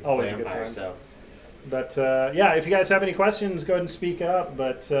really get to Always play a good Empire. time. So. But yeah, if you guys have any questions, go ahead and speak up.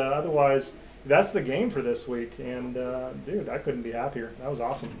 But otherwise, that's the game for this week. And dude, I couldn't be happier. That was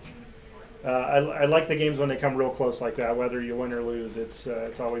awesome. I like the games when they come real close like that. Whether you win or lose,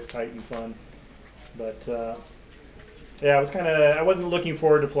 it's always tight and fun. But yeah, I wasn't looking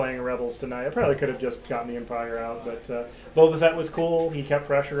forward to playing Rebels tonight. I probably could have just gotten the Empire out. But Boba Fett was cool. He kept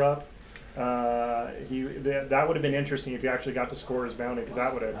pressure up. That would have been interesting if you actually got to score his bounty, because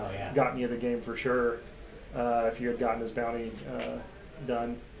that would have gotten you the game for sure if you had gotten his bounty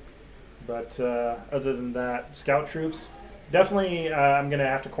done. But other than that, scout troops, definitely I'm going to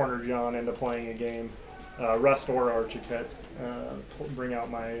have to corner John into playing a game, Rust or Architect, bring out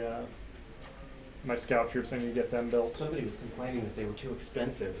my my scout troops. I need to get them built. Somebody was complaining that they were too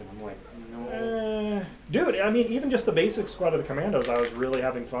expensive, and I'm like, no. Dude, I mean, even just the basic squad of the Commandos, I was really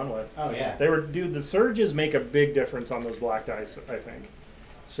having fun with. Oh yeah. The surges make a big difference on those black dice, I think.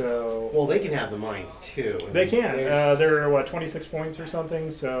 So. Well, they can have the mines too. They can. They're what, 26 points or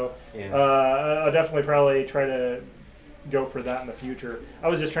something. So yeah. I'll definitely probably try to go for that in the future. I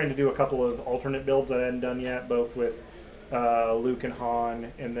was just trying to do a couple of alternate builds I hadn't done yet, both with Luke and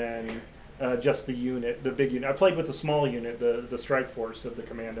Han, and then just the unit, the big unit. I played with the small unit, the strike force of the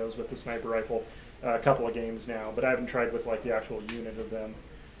Commandos with the sniper rifle a couple of games now, but I haven't tried with like the actual unit of them.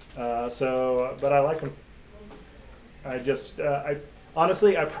 But I like them.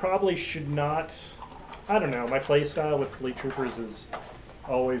 Honestly, I probably should not. I don't know. My play style with fleet troopers is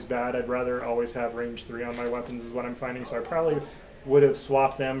always bad. I'd rather always have range 3 on my weapons is what I'm finding. So I probably would have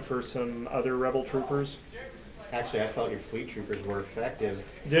swapped them for some other rebel troopers. Actually, I felt your fleet troopers were effective.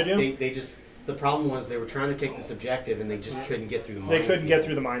 Did you? They just, the problem was they were trying to take this objective and they just couldn't get through the minefield. They couldn't get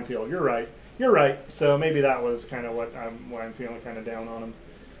through the minefield. You're right. You're right. So maybe that was kind of why I'm feeling kind of down on them.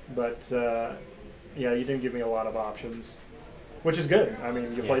 But yeah, you didn't give me a lot of options, which is good. I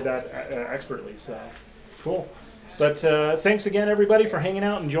mean, you played that expertly, so cool. But thanks again, everybody, for hanging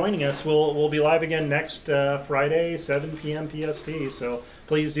out and joining us. We'll be live again next Friday, 7 p.m. PST, so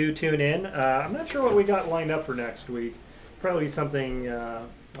please do tune in. I'm not sure what we got lined up for next week. Probably something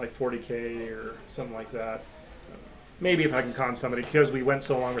like 40K or something like that. Maybe if I can con somebody, because we went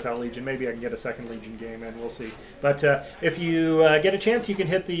so long without Legion, maybe I can get a second Legion game in. We'll see. But if you get a chance, you can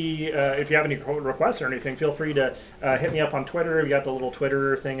hit the, if you have any requests or anything, feel free to hit me up on Twitter. We got the little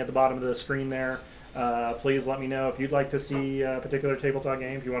Twitter thing at the bottom of the screen there. Please let me know if you'd like to see a particular tabletop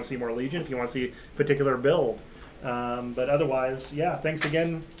game, if you want to see more Legion, if you want to see a particular build. But otherwise, yeah, thanks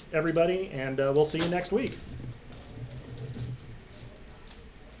again, everybody, and we'll see you next week.